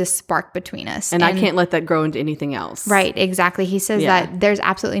because there's this spark between us. And I can't let that grow into anything else. Right, exactly. He says that there's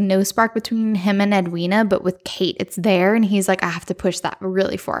absolutely no spark between him and Edwina, but with Kate, it's there. And he's like, I have to push that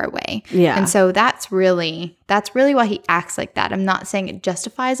really far away. Yeah. And so that's really why he acts like that. I'm not saying it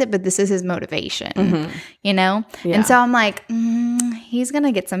justifies it, but this is his motivation, Yeah. And so I'm like, he's going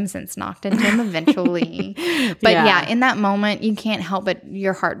to get some sense knocked into him eventually. But in that moment, you can't help but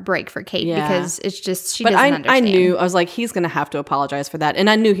your heart break for Kate because it's just, she doesn't understand. I was like, he's going to have to apologize for that. And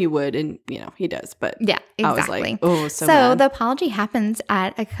I knew he would. And, he does. But yeah, exactly. I was like, oh, so mad. The apology happens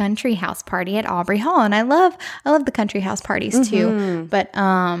at a country house party at Aubrey Hall. And I love the country house parties too. But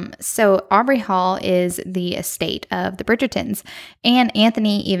so Aubrey Hall is the estate of the Bridgertons. And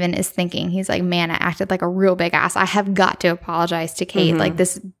Anthony even is thinking, he's like, man, I acted like a real big ass. I have got to apologize to Kate. Like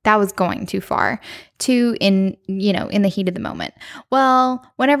that was going too far. In the heat of the moment. Well,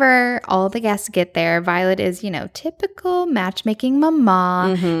 whenever all the guests get there, Violet is, typical matchmaking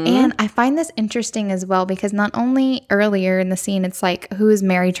mama. And I find this interesting as well because not only earlier in the scene, it's like, who is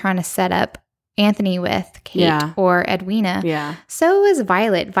Mary trying to set up Anthony with, Kate or Edwina? Yeah. So is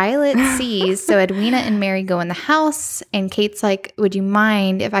Violet. Violet sees, so Edwina and Mary go in the house and Kate's like, would you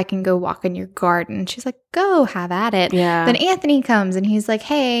mind if I can go walk in your garden? She's like, go, have at it. Yeah. Then Anthony comes and he's like,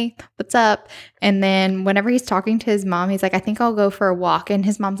 hey, what's up? And then whenever he's talking to his mom, he's like, I think I'll go for a walk. And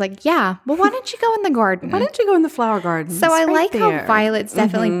his mom's like, yeah, well, why don't you go in the garden? Why don't you go in the flower garden? So I like how Violet's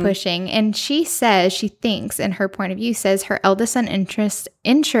definitely pushing. And she thinks, in her point of view, says her eldest son's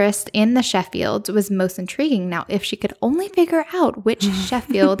interest in the Sheffields was most intriguing. Now, if she could only figure out which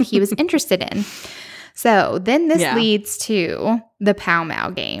Sheffield he was interested in. So then this leads to the Pow Mow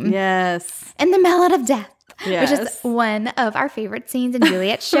game. Yes. And the Mallet of Death. Yes. Which is one of our favorite scenes in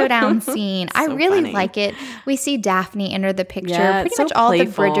Juliet's Showdown scene. I really like it. We see Daphne enter the picture. Yeah, pretty so much all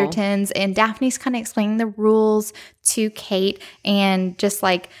playful. the Bridgertons. And Daphne's kind of explaining the rules to Kate. And just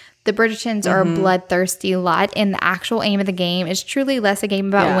like the Bridgertons are a bloodthirsty lot. And the actual aim of the game is truly less a game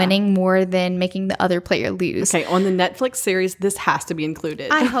about winning more than making the other player lose. Okay, on the Netflix series, this has to be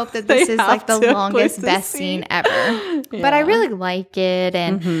included. I hope that this is like the longest, best scene ever. But I really like it.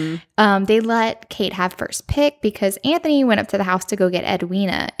 And they let Kate have first pick because Anthony went up to the house to go get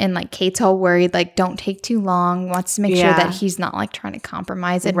Edwina. And like Kate's all worried, like, don't take too long. Wants to make sure that he's not like trying to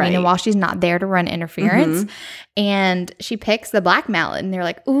compromise Edwina while she's not there to run interference. And she picks the black mallet. And they're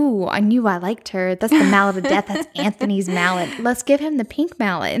like, ooh, I knew I liked her. That's the Mallet of Death. That's Anthony's mallet. Let's give him the pink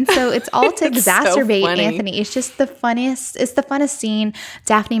mallet. And so it's all to exacerbate Anthony. It's just the funniest. It's the funnest scene.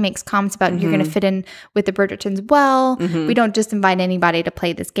 Daphne makes comments about you're going to fit in with the Bridgertons well. We don't just invite anybody to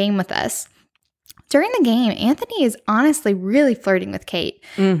play this game with us. During the game, Anthony is honestly really flirting with Kate.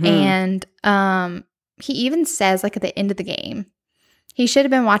 And he even says, like, at the end of the game, he should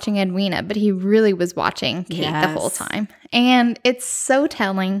have been watching Edwina, but he really was watching Kate the whole time. And it's so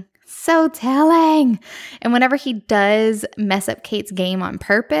telling. So telling. And whenever he does mess up Kate's game on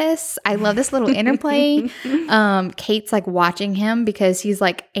purpose, I love this little interplay. Kate's like watching him because he's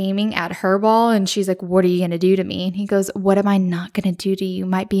like aiming at her ball and she's like, what are you going to do to me? And he goes, what am I not going to do to you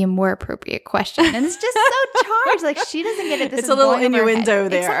might be a more appropriate question. And it's just so charged. Like she doesn't get it. This it's is a little innuendo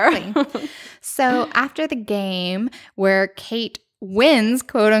there. Exactly. So after the game where Kate wins,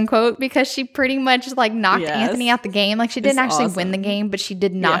 quote unquote, because she pretty much like knocked Anthony out the game. Like she didn't actually win the game, but she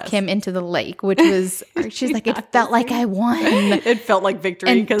did knock him into the lake, which was, she's like, it felt like I won. It felt like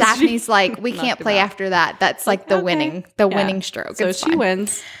victory. And Daphne's like, we can't play after that. That's like the winning stroke. So she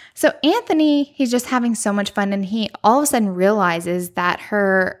wins. So Anthony, he's just having so much fun. And he all of a sudden realizes that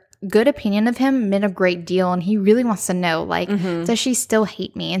her good opinion of him meant a great deal, and he really wants to know, like, does she still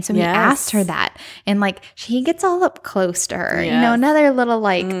hate me? And so he asked her that, and like he gets all up close to her, you know, another little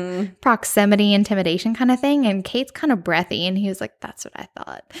like proximity intimidation kind of thing. And Kate's kind of breathy, and he was like, "That's what I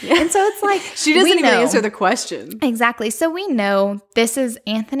thought." And so it's like she doesn't even answer the question exactly. So we know this is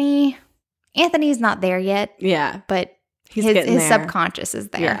Anthony. Anthony's not there yet, but his subconscious is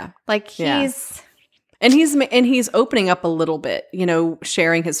there. Like he's. And he's opening up a little bit, you know,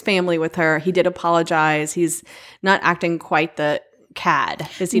 sharing his family with her. He did apologize. He's not acting quite the cad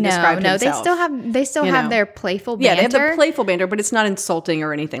as he described himself. They still have their playful banter. Yeah, they have the playful banter, but it's not insulting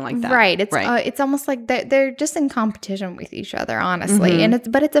or anything like that. Right. It's almost like they're just in competition with each other, honestly. And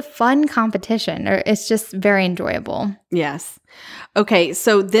it's a fun competition. It's just very enjoyable. Yes. Okay,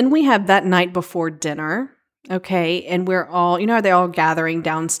 so then we have that night before dinner. Okay, and we're all, you know, they're all gathering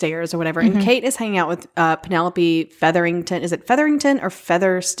downstairs or whatever. And Kate is hanging out with Penelope Featherington. Is it Featherington or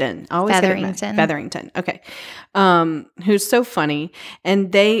Featherston? I always Featherington. Featherington. Okay. Who's so funny.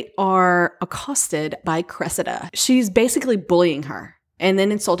 And they are accosted by Cressida. She's basically bullying her and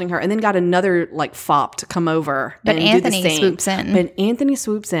then insulting her, and then got another like fop to come over. But and Anthony do the same. swoops in. But Anthony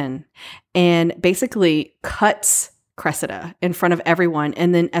swoops in and basically cuts Cressida in front of everyone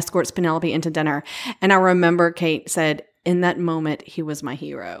and then escorts Penelope into dinner. And I remember Kate said, in that moment, he was my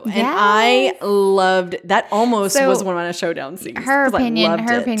hero. Yes. And I loved that. Almost was one of my Showdown scenes. Her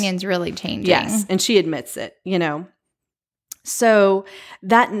opinion's really changing. Yes. And she admits it, you know. So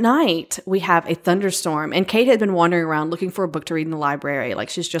that night we have a thunderstorm, and Kate had been wandering around looking for a book to read in the library. Like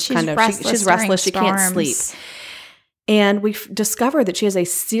she's restless. She can't sleep. And we discovered that she has a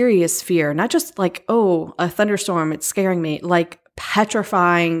serious fear, not just like, oh, a thunderstorm, it's scaring me, like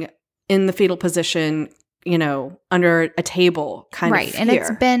petrifying in the fetal position, you know, under a table kind of fear. Right. And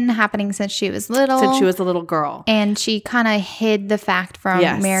it's been happening since she was little. Since she was a little girl. And she kind of hid the fact from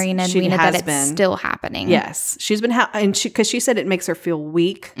Mary and Edwina that it's still happening. Yes. She's been, because she said it makes her feel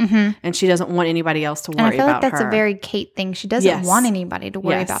weak and she doesn't want anybody else to worry about her. And I feel like that's a very Kate thing. She doesn't want anybody to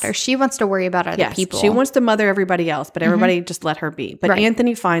worry about her. She wants to worry about other people. She wants to mother everybody else, but everybody just let her be. But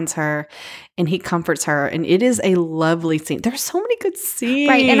Anthony finds her and he comforts her, and it is a lovely scene. There's so many good scenes.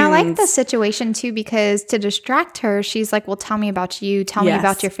 Right. And I like the situation too, because to distract her, she's like, well, tell me about you. Tell me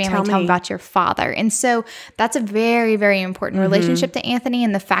about your family. Tell me about your father. And so that's a very, very important relationship to Anthony.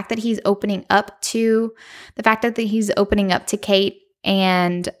 And the fact that he's opening up to Kate,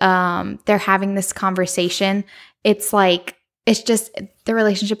 and they're having this conversation, it's like, it's just the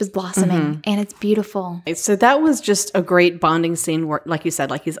relationship is blossoming and it's beautiful. So that was just a great bonding scene where, like you said,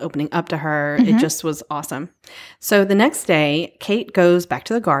 like he's opening up to her. It just was awesome. So the next day, Kate goes back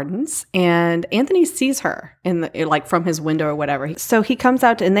to the gardens and Anthony sees her in the, like from his window or whatever. So he comes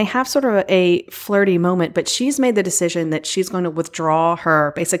out and they have sort of a flirty moment, but she's made the decision that she's going to withdraw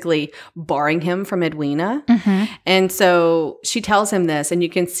her, basically barring him from Edwina. And so she tells him this, and you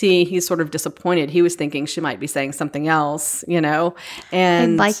can see he's sort of disappointed. He was thinking she might be saying something else, you know?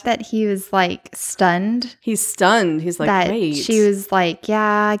 And I like that he was like stunned. He's stunned. He's like, that wait. She was like,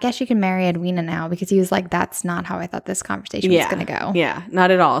 yeah, I guess you can marry Edwina now, because he was like, that's not how I thought this conversation was going to go. Yeah,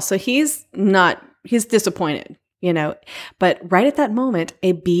 not at all. So he's disappointed, you know. But right at that moment,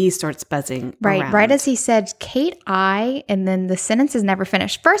 a bee starts buzzing around. Right as he said, Kate, and then the sentence is never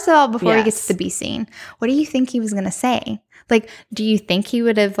finished. First of all, before he gets to the bee scene, what do you think he was going to say? Like, do you think he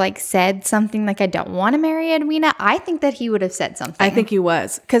would have like said something like, I don't want to marry Edwina? I think that he would have said something. I think he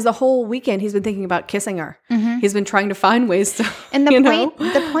was. Because the whole weekend he's been thinking about kissing her. He's been trying to find ways to, and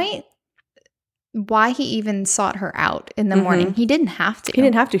the point why he even sought her out in the morning, he didn't have to. He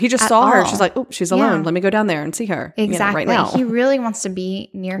didn't have to. He just saw her. She's like, oh, she's alone. Yeah. Let me go down there and see her. Exactly. You know, right now. He really wants to be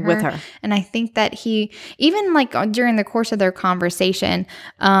near her. With her. And I think that he, even like during the course of their conversation,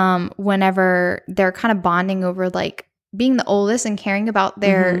 whenever they're kind of bonding over like being the oldest and caring about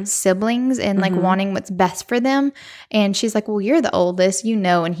their siblings and like wanting what's best for them. And she's like, well, you're the oldest, you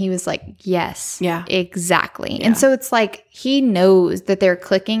know. And he was like, yes, yeah, exactly. Yeah. And so it's like, he knows that they're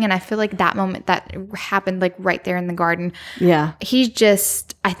clicking. And I feel like that moment that happened like right there in the garden. Yeah.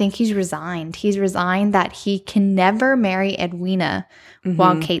 I think he's resigned. He's resigned that he can never marry Edwina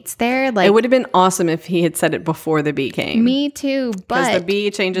while Kate's there. Like, it would have been awesome if he had said it before the bee came. Me too, but because the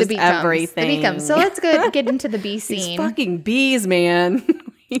bee changes everything. The bee comes. So let's get into the bee scene. These fucking bees, man.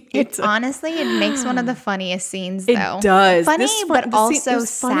 Honestly, it makes one of the funniest scenes, though. It does. Funny, but also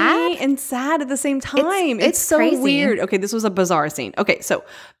sad. Funny and sad at the same time. It's so crazy. Weird. Okay, this was a bizarre scene. Okay, so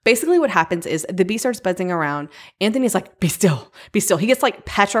basically what happens is the bee starts buzzing around. Anthony's like, be still, be still. He gets like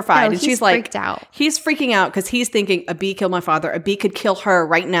petrified. And she's like, freaked out. He's freaking out because he's thinking a bee killed my father. A bee could kill her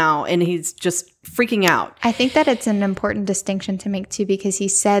right now. And he's just freaking out. I think that it's an important distinction to make too, because he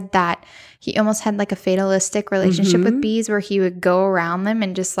said that he almost had like a fatalistic relationship with bees where he would go around them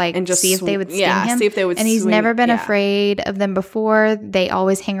and just see if they would sting him. See if they would and he's never been afraid of them before. They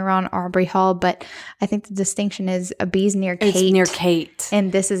always hang around Aubrey Hall. But I think the distinction is a bee's near Kate. It's near Kate.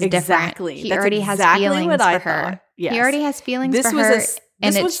 And this is different. He already has feelings for her. Yes. He already has feelings for her.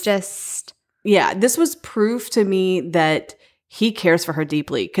 And it's just... Yeah, this was proof to me that he cares for her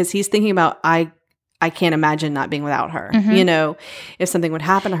deeply, because he's thinking about, I can't imagine not being without her, you know, if something would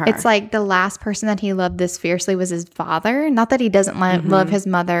happen to her. It's like the last person that he loved this fiercely was his father. Not that he doesn't love his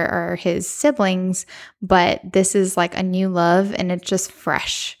mother or his siblings, but this is like a new love and it's just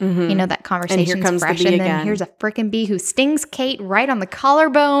fresh. You know, that conversation's fresh. And then here's a freaking bee who stings Kate right on the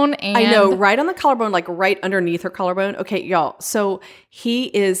collarbone. And I know, right on the collarbone, like right underneath her collarbone. Okay, y'all. So he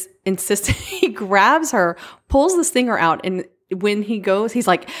is insistent. He grabs her, pulls the stinger out, and when he goes, he's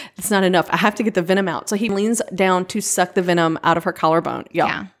like, it's not enough. I have to get the venom out. So he leans down to suck the venom out of her collarbone.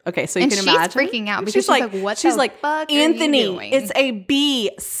 Yeah. Okay, so you can imagine. She's freaking out because she's like, what the fuck Anthony, are you doing? It's a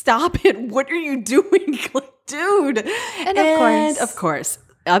bee. Stop it. What are you doing? Dude. And of course,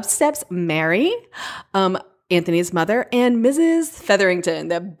 up steps Mary, Anthony's mother, and Mrs. Featherington,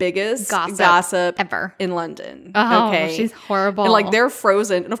 the biggest gossip ever in London. Oh, okay. She's horrible. And like they're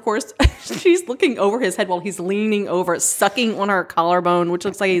frozen. And of course, she's looking over his head while he's leaning over, sucking on her collarbone, which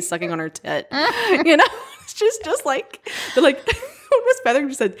looks like he's sucking on her tit. You know, it's just like, they're like, Miss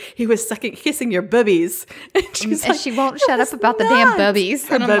Featherington said, he was kissing your boobies. And like, she won't shut up about the damn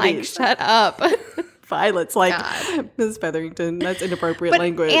boobies. And I'm like, shut up. Violence, like Miss Featherington, that's inappropriate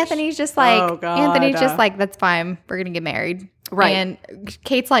language. Anthony's just like, that's fine. We're gonna get married. Right. And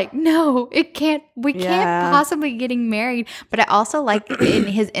Kate's like, no, it can't. We can't possibly getting married. But I also like in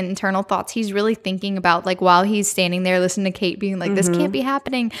his internal thoughts, he's really thinking about like while he's standing there listening to Kate being like, this can't be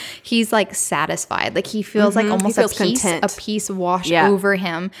happening. He's like satisfied. Like he feels like almost a peace wash over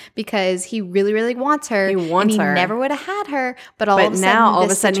him because he really, really wants her. He wants her. He never would have had her. But all of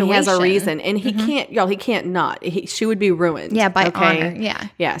a sudden he has a reason. And he can't, y'all, he can't not. She would be ruined. Yeah, by honor. Yeah.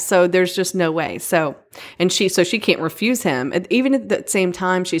 Yeah. So there's just no way. So she can't refuse him. Even at the same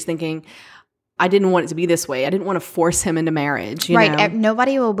time, she's thinking, I didn't want it to be this way. I didn't want to force him into marriage. You know?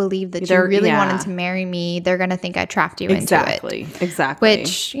 Nobody will believe that you really wanted to marry me. They're going to think I trapped you into it. Exactly.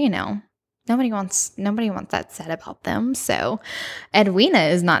 Which, you know, nobody wants that said about them. So Edwina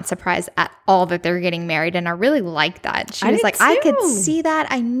is not surprised at all that they're getting married. And I really like that. She was like, I could see that.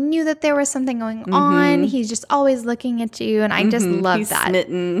 I knew that there was something going on. He's just always looking at you. And I just love that.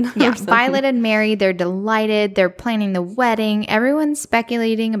 Smitten. Yeah. Violet and Mary, they're delighted. They're planning the wedding. Everyone's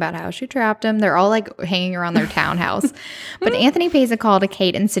speculating about how she trapped him. They're all like hanging around their townhouse. But Anthony pays a call to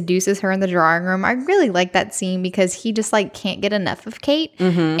Kate and seduces her in the drawing room. I really like that scene because he just like can't get enough of Kate.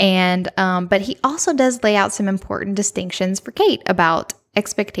 And but he also does lay out some important distinctions for Kate about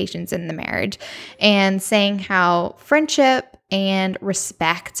expectations in the marriage, and saying how friendship and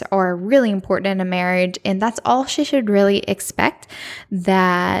respect are really important in a marriage, and that's all she should really expect,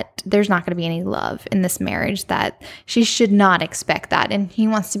 that there's not going to be any love in this marriage, that she should not expect that. And he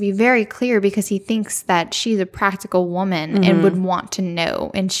wants to be very clear because he thinks that she's a practical woman and would want to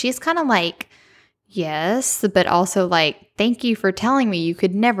know. And she's kind of like, yes, but also like, thank you for telling me you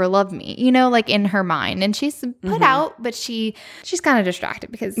could never love me, you know, like in her mind. And she's put out, but she's kind of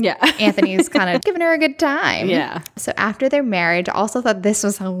distracted because Anthony's kind of giving her a good time. Yeah. So after their marriage, I also thought this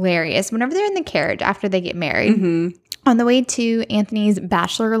was hilarious. Whenever they're in the carriage after they get married, on the way to Anthony's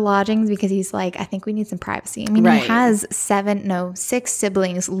bachelor lodgings, because he's like, I think we need some privacy. I mean, he has 6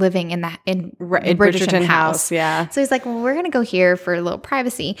 siblings living in Bridgerton house. Yeah. So he's like, well, we're going to go here for a little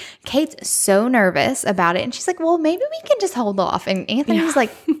privacy. Kate's so nervous about it. And she's like, well, maybe we can just hold off. And Anthony's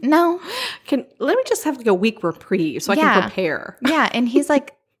like, no. Let me just have like a week reprieve so I can prepare. Yeah. And he's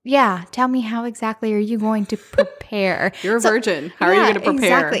like, yeah, tell me, how exactly are you going to prepare? You're a virgin. How are you going to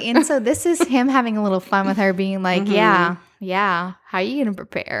prepare? Exactly. And so this is him having a little fun with her, being like, yeah, how are you going to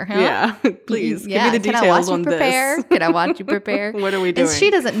prepare? Huh? Yeah, please give me the details on this. Can I watch you prepare? What are we doing? And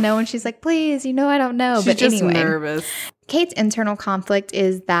she doesn't know, and she's like, please, I don't know. She's just nervous. Kate's internal conflict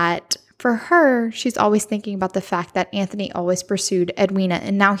is that for her, she's always thinking about the fact that Anthony always pursued Edwina,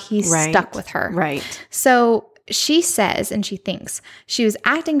 and now he's stuck with her. Right. So she says, and she thinks, she was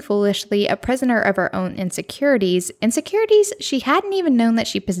acting foolishly, a prisoner of her own insecurities she hadn't even known that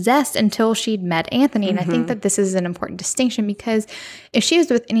she possessed until she'd met Anthony. And I think that this is an important distinction, because if she was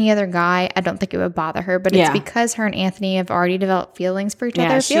with any other guy, I don't think it would bother her. But it's because her and Anthony have already developed feelings for each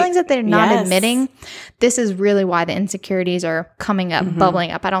other, feelings that they're not admitting. This is really why the insecurities are coming up,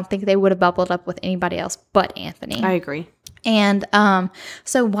 bubbling up. I don't think they would have bubbled up with anybody else but Anthony. I agree. And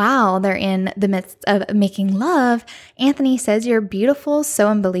so while they're in the midst of making love, Anthony says, you're beautiful, so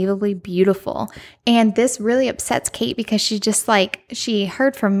unbelievably beautiful. And this really upsets Kate, because she's just like, she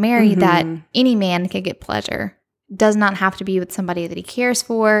heard from Mary that any man could get pleasure. Does not have to be with somebody that he cares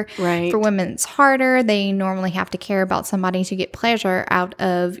for. Right. For women, it's harder. They normally have to care about somebody to get pleasure out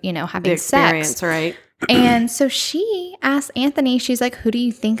of, having the experience, sex. Right. And so she asked Anthony, she's like, who do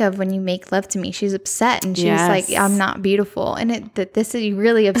you think of when you make love to me? She's upset. And she's like, I'm not beautiful. And this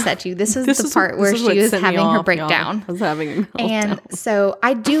really upset you. This is the part where she was having her breakdown. I was having a meltdown. And so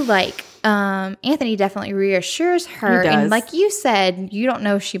I do like, Anthony definitely reassures her. And like you said, you don't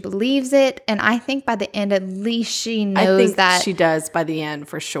know if she believes it. And I think by the end, at least she knows that. She does by the end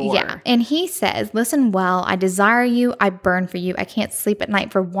for sure. Yeah. And he says, listen, well, I desire you. I burn for you. I can't sleep at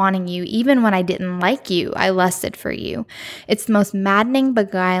night for wanting you. Even when I didn't like you, I lusted for you. It's the most maddening,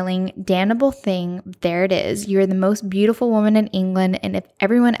 beguiling, damnable thing. There it is. You're the most beautiful woman in England. And if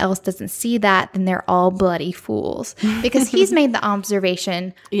everyone else doesn't see that, then they're all bloody fools. Because he's made the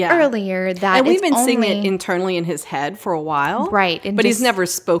observation earlier that and we've been seeing it internally in his head for a while. Right. But he's never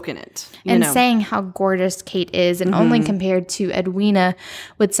spoken it. And saying how gorgeous Kate is, and only compared to Edwina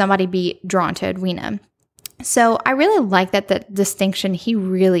would somebody be drawn to Edwina. So I really like that distinction.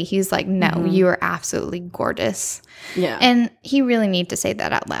 He's like, no, you are absolutely gorgeous. Yeah. And he really needed to say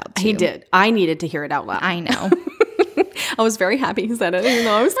that out loud too. He did. I needed to hear it out loud. I know. I was very happy he said it, even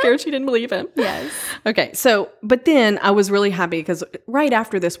though I was scared she didn't believe him. Yes. Okay, but then I was really happy because right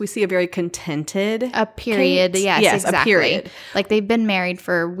after this, we see a very contented period. Kate. Yes, exactly. A period. Like they've been married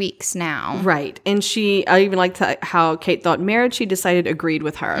for weeks now. Right. And I even liked how Kate thought marriage, she decided agreed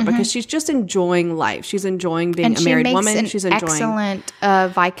with her because she's just enjoying life. She's enjoying being a married woman. She's enjoying excellent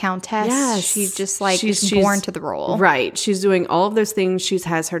Viscountess. Yeah, she's just like she's born to the role. Right. She's doing all of those things. She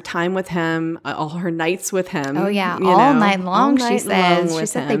has her time with him, all her nights with him. Oh yeah, all night long. She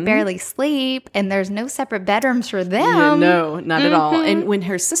said they barely sleep, and there's no separate bedrooms for them. Yeah, no, not at all. And when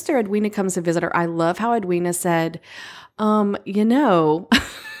her sister Edwina comes to visit her, I love how Edwina said,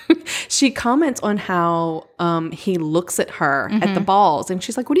 she comments on how he looks at her at the balls. And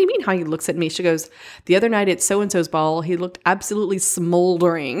she's like, what do you mean how he looks at me? She goes, the other night at so-and-so's ball, he looked absolutely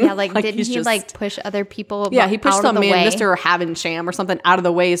smoldering. Yeah, like didn't he like push other people he pushed out some of the man, way? Mr. Havensham or something out of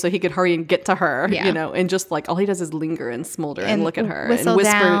the way so he could hurry and get to her, you know, and just like all he does is linger and smolder and look at her and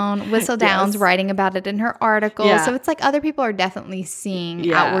whisper. Whistledown's writing about it in her article. Yeah. So it's like other people are definitely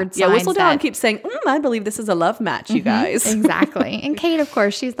seeing outward signs. Yeah, Whistledown keeps saying, I believe this is a love match, you guys. Exactly. And Kate, of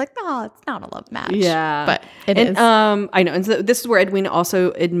course, she's like, no, it's not a love match. Yeah. But it is. I know. And so this is where Edwina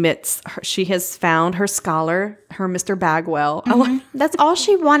also admits she has found her scholar, her Mr. Bagwell. That's all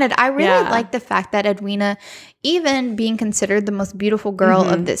she wanted. I really like the fact that Edwina, even being considered the most beautiful girl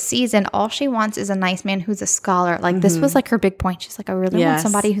of this season, all she wants is a nice man who's a scholar. Like this was like her big point. She's like, I really want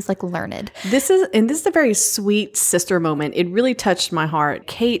somebody who's like learned. This is a very sweet sister moment. It really touched my heart.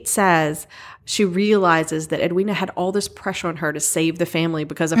 Kate says she realizes that Edwina had all this pressure on her to save the family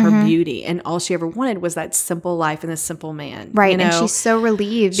because of her beauty. And all she ever wanted was that simple life and a simple man. Right. You know? And she's so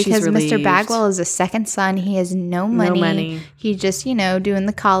relieved because Mr. Bagwell is a second son. He has no money. He's just, doing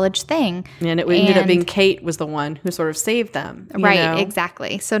the college thing. And it ended up being Kate was the one who sort of saved them. Right.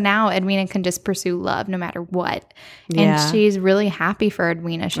 Exactly. So now Edwina can just pursue love no matter what. And she's really happy for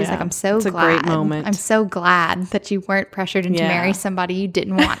Edwina. She's like, I'm so glad. It's a great moment. I'm so glad that you weren't pressured into marry somebody you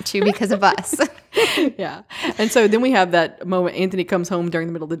didn't want to because of us. Yeah. And so then we have that moment. Anthony comes home during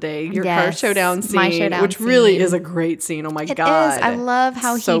the middle of the day. Her showdown scene, which really is a great scene. Oh my God. It is. I love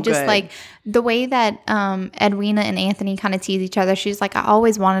how he just like the way that Edwina and Anthony kind of tease each other. She's like, I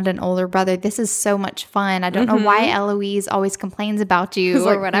always wanted an older brother. This is so much fun. I don't know why Eloise always complains about you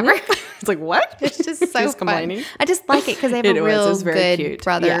or whatever. It's like, what? It's just so fun. I just like it because they have a real good cute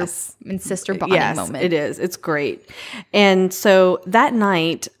brother and sister bonding moment. It is. It's great. And so that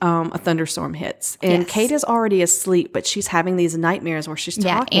night, a thunderstorm hits. And Kate is already asleep, but she's having these nightmares where she's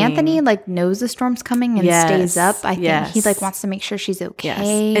talking. Anthony like knows the storm's coming and stays up. I think he like wants to make sure she's okay.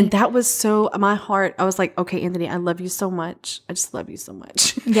 Yes. And that was so my heart. I was like, okay, Anthony, I love you so much. I just love you so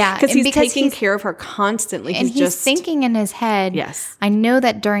much. Yeah. Because he's taking care of her constantly. And he's thinking in his head. Yes. I know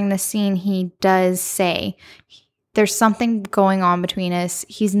that during the scene he does say there's something going on between us.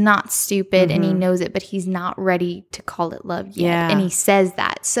 He's not stupid and he knows it, but he's not ready to call it love yet. Yeah. And he says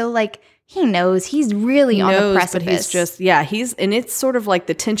that. So like he knows he's really on the precipice. But he's just, and it's sort of like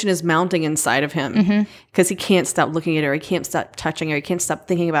the tension is mounting inside of him because he can't stop looking at her. He can't stop touching her. He can't stop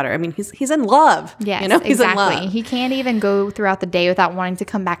thinking about her. I mean, he's in love. Yes, he's in love. He can't even go throughout the day without wanting to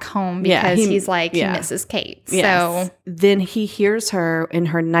come back home because he's like, he misses Kate. Yes. So then he hears her in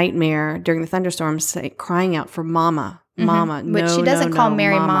her nightmare during the thunderstorm crying out for Mama. Mama, Which she doesn't call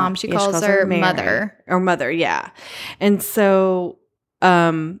Mary Mom. She calls her Mother. Or Mother, yeah. And so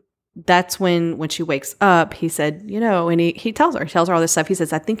that's when she wakes up, he said, and he tells her all this stuff. He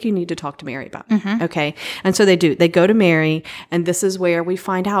says, I think you need to talk to Mary about it. Okay. And so they do. They go to Mary, and this is where we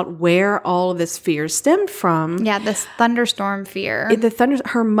find out where all of this fear stemmed from. Yeah, this thunderstorm fear.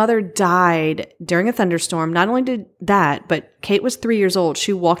 Her mother died during a thunderstorm. Not only did that, but Kate was 3 years old.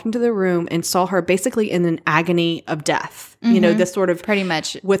 She walked into the room and saw her basically in an agony of death. This sort of pretty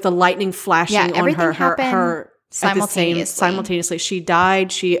much with the lightning flashing on her. Simultaneously. She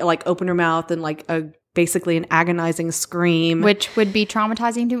died. She opened her mouth and basically an agonizing scream, which would be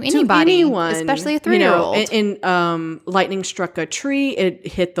traumatizing to anybody, especially a 3-year-old. And lightning struck a tree. It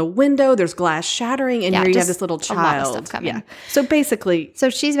hit the window. There's glass shattering, and here you have this little child. A lot of stuff coming. Yeah. So basically,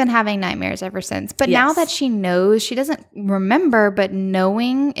 she's been having nightmares ever since. But now that she knows, she doesn't remember, but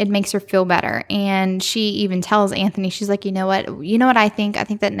knowing it makes her feel better. And she even tells Anthony, she's like, you know what I think? I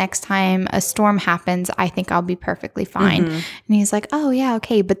think that next time a storm happens, I think I'll be perfectly fine. And he's like, oh yeah,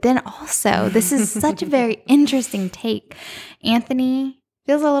 okay. But then also, this is such a very interesting take. Anthony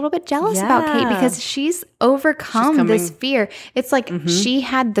feels a little bit jealous about Kate because she's overcome this fear. It's like she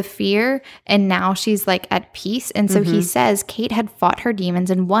had the fear and now she's at peace. And so he says Kate had fought her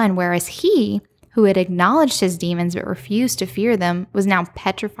demons and won, whereas he, who had acknowledged his demons but refused to fear them, was now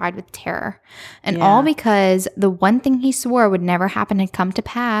petrified with terror. And all because the one thing he swore would never happen had come to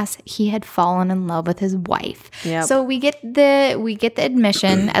pass. He had fallen in love with his wife. Yep. So we get the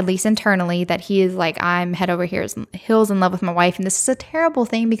admission, at least internally, that he is like, I'm head over heels in love with my wife. And this is a terrible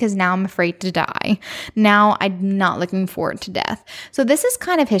thing because now I'm afraid to die. Now I'm not looking forward to death. So this is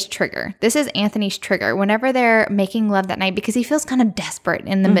kind of his trigger. This is Anthony's trigger whenever they're making love that night because he feels kind of desperate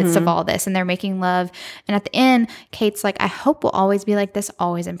in the midst of all this and they're making love. And at the end, Kate's like, I hope we'll always be like this,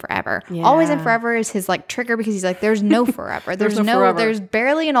 always and forever. Yeah. Always and forever is his trigger because he's like, there's no forever. There's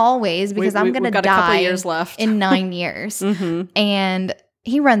barely an always because I'm going to die a couple years left. in 9 years. And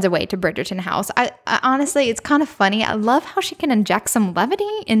he runs away to Bridgerton house. I honestly, it's kind of funny. I love how she can inject some levity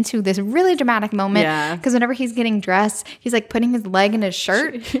into this really dramatic moment. Yeah. Because whenever he's getting dressed, he's like putting his leg in his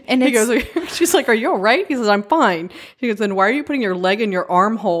shirt. And he goes, she's like, are you all right? He says, I'm fine. She goes, then why are you putting your leg in your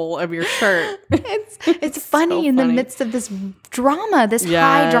armhole of your shirt? It's funny in the midst of this drama, this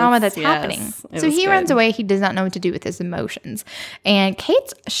high drama that's happening. So he runs away. He does not know what to do with his emotions. And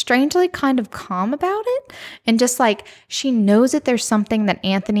Kate's strangely kind of calm about it. And just like, she knows that there's something in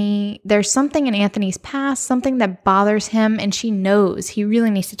Anthony's past, something that bothers him, and she knows he really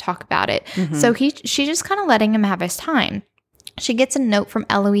needs to talk about it. So she's just kind of letting him have his time. She gets a note from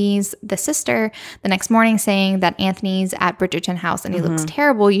Eloise, the sister, the next morning saying that Anthony's at Bridgerton house and he looks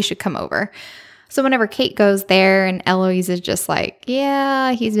terrible. You should come over. So whenever Kate goes there and Eloise is just like,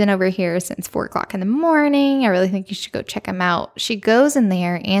 yeah, he's been over here since 4 o'clock in the morning. I really think you should go check him out. She goes in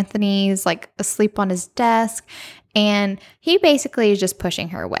there. Anthony's like asleep on his desk. And he basically is just pushing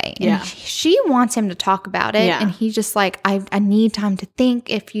her away. And she wants him to talk about it. And he's just like, I need time to think.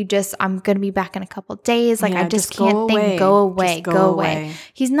 I'm going to be back in a couple of days. Like, I just can't think. Go away.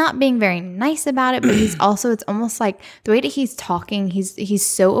 He's not being very nice about it, but he's also, it's almost like the way that he's talking, he's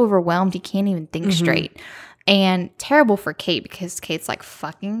so overwhelmed, he can't even think straight. And terrible for Kate because Kate's like,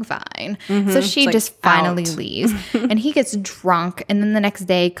 fucking fine. So she just finally leaves. And he gets drunk. And then the next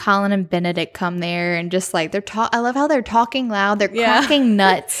day, Colin and Benedict come there and just like, I love how they're talking loud. They're cracking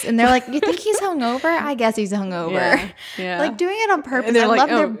nuts. And they're like, you think he's hungover? I guess he's hungover. Like doing it on purpose. I love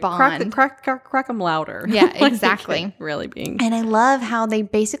their bond. Crack them louder. Yeah, exactly. Really being. And I love how they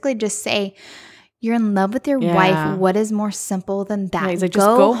basically just say, you're in love with your wife. What is more simple than that? He's like,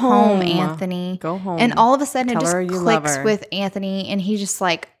 go home, Anthony. Go home. And all of a sudden, it just clicks with Anthony. And he's just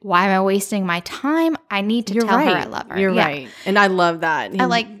like, why am I wasting my time? I need to tell her I love her. You're right. And I love that.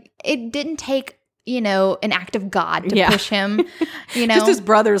 It didn't take, an act of God to push him, Just his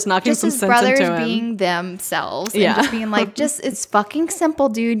brothers knocking some sense into him. Just his brothers being themselves. And just being like, it's fucking simple,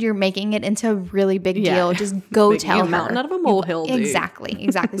 dude. You're making it into a really big deal. Just go tell her. Mountain out of a molehill, dude.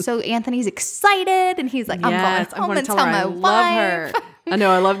 Exactly. So Anthony's excited and he's like, I'm going home and tell my wife. Love her. I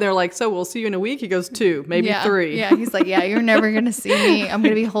know. I love they're like, so we'll see you in a week. He goes 2, maybe 3. Yeah. He's like, yeah, you're never going to see me. I'm going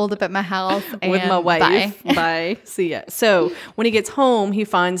to be holed up at my house. With my wife. Bye. See ya. So when he gets home, he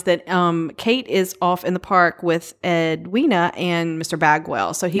finds that Kate is off in the park with Edwina and Mr.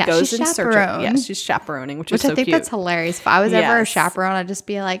 Bagwell. So he goes in search of. Yeah, she's chaperoning, which is so cute. I think that's hilarious. If I was ever a chaperone, I'd just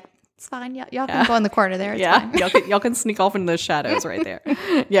be like, it's fine. Y'all can go in the corner there. It's fine. y'all can sneak off into those shadows right there.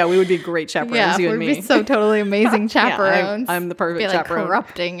 Yeah, we would be great chaperones, you and me. We'd be so totally amazing chaperones. I'm the perfect chaperone.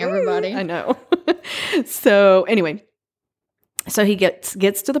 Corrupting everybody. I know. So anyway. So he gets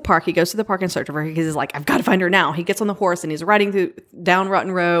to the park. He goes to the park in search of her because he's like, I've got to find her now. He gets on the horse and he's riding down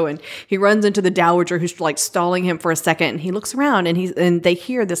Rotten Row and he runs into the dowager who's like stalling him for a second. And he looks around and they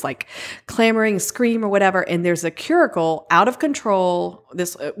hear this like clamoring scream or whatever. And there's a curricle out of control,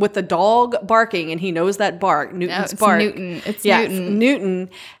 this with the dog barking, and he knows that bark, Newton's bark. It's Newton.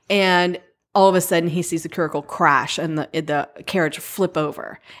 And all of a sudden, he sees the curricle crash and the carriage flip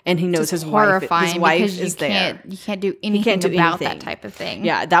over, and he knows his wife is there. You can't do anything about that type of thing.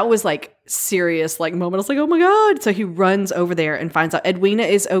 Yeah, that was like serious like moment. I was like, oh my God. So he runs over there and finds out Edwina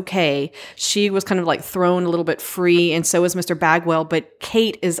is okay. She was kind of like thrown a little bit free, and so is Mr. Bagwell, but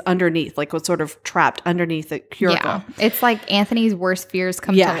Kate is underneath, like was sort of trapped underneath the curricle. Yeah, it's like Anthony's worst fears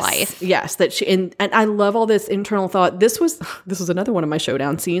come to life. Yes, that she and I love all this internal thought. This was another one of my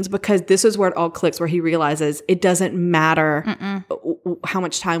Showdown scenes because this is where it all clicks, where he realizes it doesn't matter how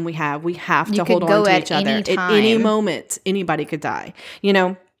much time we have. We have to hold on to each other. At any moment, anybody could die,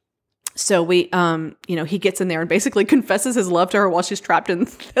 So we, he gets in there and basically confesses his love to her while she's trapped in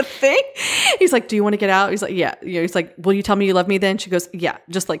the thing. He's like, do you want to get out? He's like, yeah. He's like, will you tell me you love me then? She goes, yeah,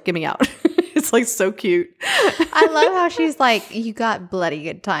 just like, get me out. It's like so cute. I love how she's like, you got bloody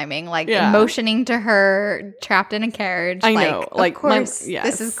good timing. Like motioning to her trapped in a carriage. I know. Of course,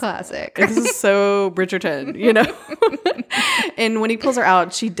 this is classic. This is so Bridgerton, And when he pulls her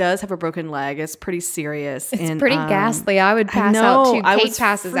out, she does have a broken leg. It's pretty serious. It's pretty ghastly. I would pass out too. Kate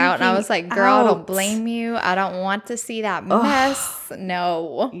passes out and I was like, girl, I don't blame you. I don't want to see that mess.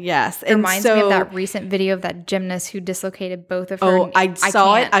 No. Yes. It reminds me of that recent video of that gymnast who dislocated both of her. Oh, I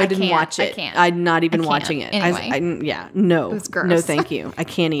saw it. I didn't watch it. I'm not even watching it. Anyway. No. It was gross. No, thank you. I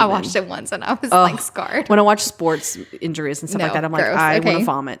can't even. I watched it once and I was like scarred. When I watch sports injuries and stuff like that, I'm like, I want to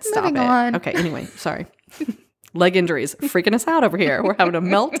vomit. Stop it. On. Okay, anyway, sorry. leg injuries, freaking us out over here. We're having a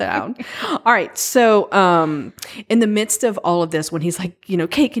meltdown. All right. So in the midst of all of this, when he's like,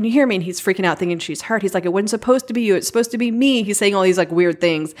 Kate, can you hear me? And he's freaking out thinking she's hurt. He's like, it wasn't supposed to be you. It's supposed to be me. He's saying all these like weird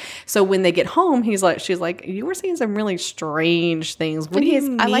things. So when they get home, she's like, you were saying some really strange things. What do you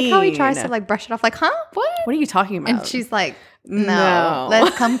mean? I like how he tries to like brush it off like, huh? What? What are you talking about? And she's like, no.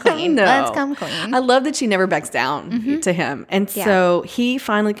 Let's come clean. No. Let's come clean. I love that she never backs down to him. And so he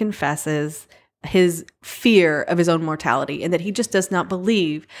finally confesses his fear of his own mortality and that he just does not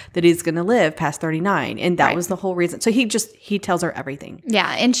believe that he's going to live past 39. And that was the whole reason. So he tells her everything.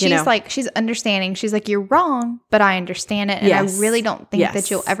 Yeah. And she's like, she's understanding. She's like, you're wrong, but I understand it. And I really don't think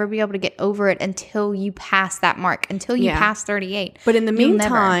that you'll ever be able to get over it until you pass that mark, until you pass 38. But in the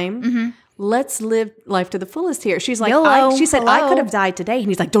meantime, let's live life to the fullest here. She's like, she said, I could have died today. And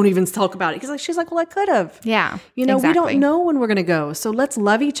he's like, don't even talk about it. She's like, well, I could have. Yeah. We don't know when we're going to go. So let's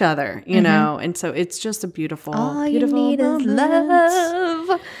love each other, know? And so it's just a beautiful, all beautiful you need moment. is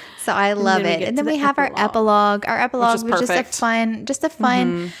love. So I love it. And then we have our epilogue. Our epilogue was just a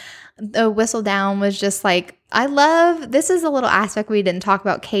fun, the whistle down was just like, this is a little aspect we didn't talk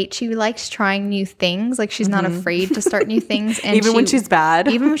about Kate. She likes trying new things. Like she's not afraid to start new things. And even when she's bad.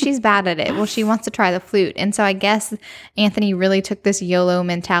 Even when she's bad at it. Well, she wants to try the flute. And so I guess Anthony really took this YOLO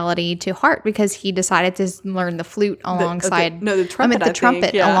mentality to heart because he decided to learn the flute alongside. The trumpet. The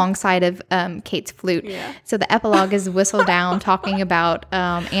trumpet alongside of Kate's flute. Yeah. So the epilogue is Whistle Down talking about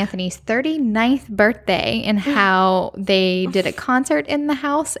Anthony's 39th birthday and how they did a concert in the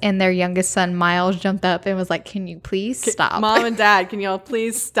house and their youngest son Miles jumped up and was like, can you please stop? Mom and Dad, can y'all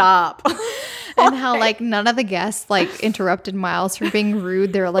please stop? And how like none of the guests like interrupted Miles for being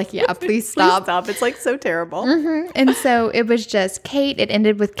rude. They were like, yeah, please stop. Please stop. It's like so terrible. And so it was just Kate. It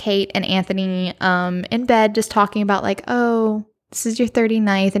ended with Kate and Anthony in bed just talking about like, oh, this is your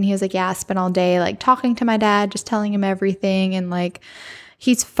 39th. And he was like, yeah, I spent all day like talking to my dad, just telling him everything. And like,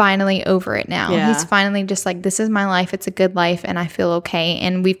 he's finally over it now. Yeah. He's finally just like, this is my life. It's a good life and I feel okay.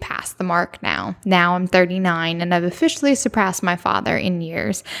 And we've passed the mark now. Now I'm 39 and I've officially surpassed my father in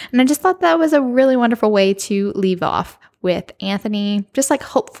years. And I just thought that was a really wonderful way to leave off with Anthony, just like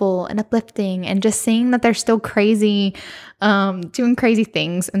hopeful and uplifting and just seeing that they're still crazy, doing crazy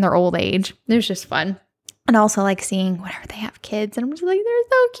things in their old age. It was just fun. And also like seeing whenever they have kids and I'm just like, they're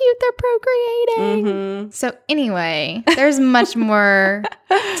so cute, they're procreating. So anyway, there's much more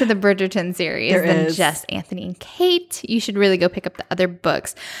to the Bridgerton series than just Anthony and Kate. You should really go pick up the other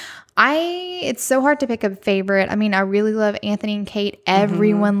books. It's so hard to pick a favorite. I mean, I really love Anthony and Kate.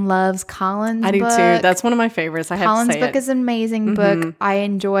 Everyone loves Colin's book. I do too. That's one of my favorites. Colin's book is an amazing book. I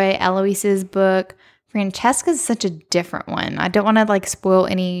enjoy Eloise's book. Francesca's such a different one. I don't want to like spoil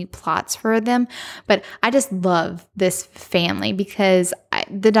any plots for them, but I just love this family because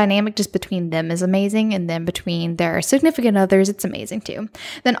the dynamic just between them is amazing, and then between their significant others, it's amazing too.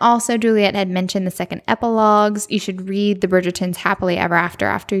 Then also Juliette had mentioned the second epilogues. You should read the Bridgertons Happily Ever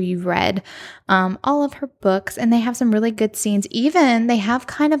after you've read all of her books, and they have some really good scenes. Even they have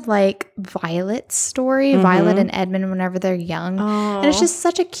kind of like Violet's story, Violet and Edmund whenever they're young, and it's just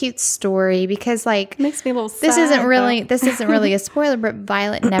such a cute story because like makes me a little sad. This isn't really a spoiler, but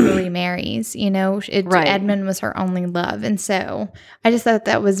Violet never remarries. Edmund was her only love, and so I just thought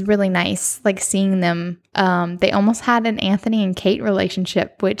that was really nice. Like seeing them, they almost had an Anthony and Kate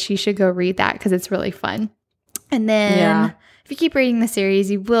relationship, which you should go read that because it's really fun. And then if you keep reading the series,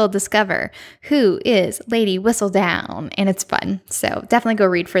 you will discover who is Lady Whistledown, and it's fun. So definitely go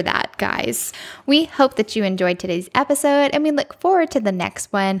read for that, guys. We hope that you enjoyed today's episode, and we look forward to the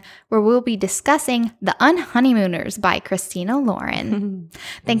next one where we'll be discussing The Unhoneymooners by Christina Lauren.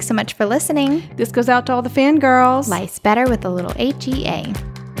 Thanks so much for listening. This goes out to all the fangirls. Life's better with a little HEA.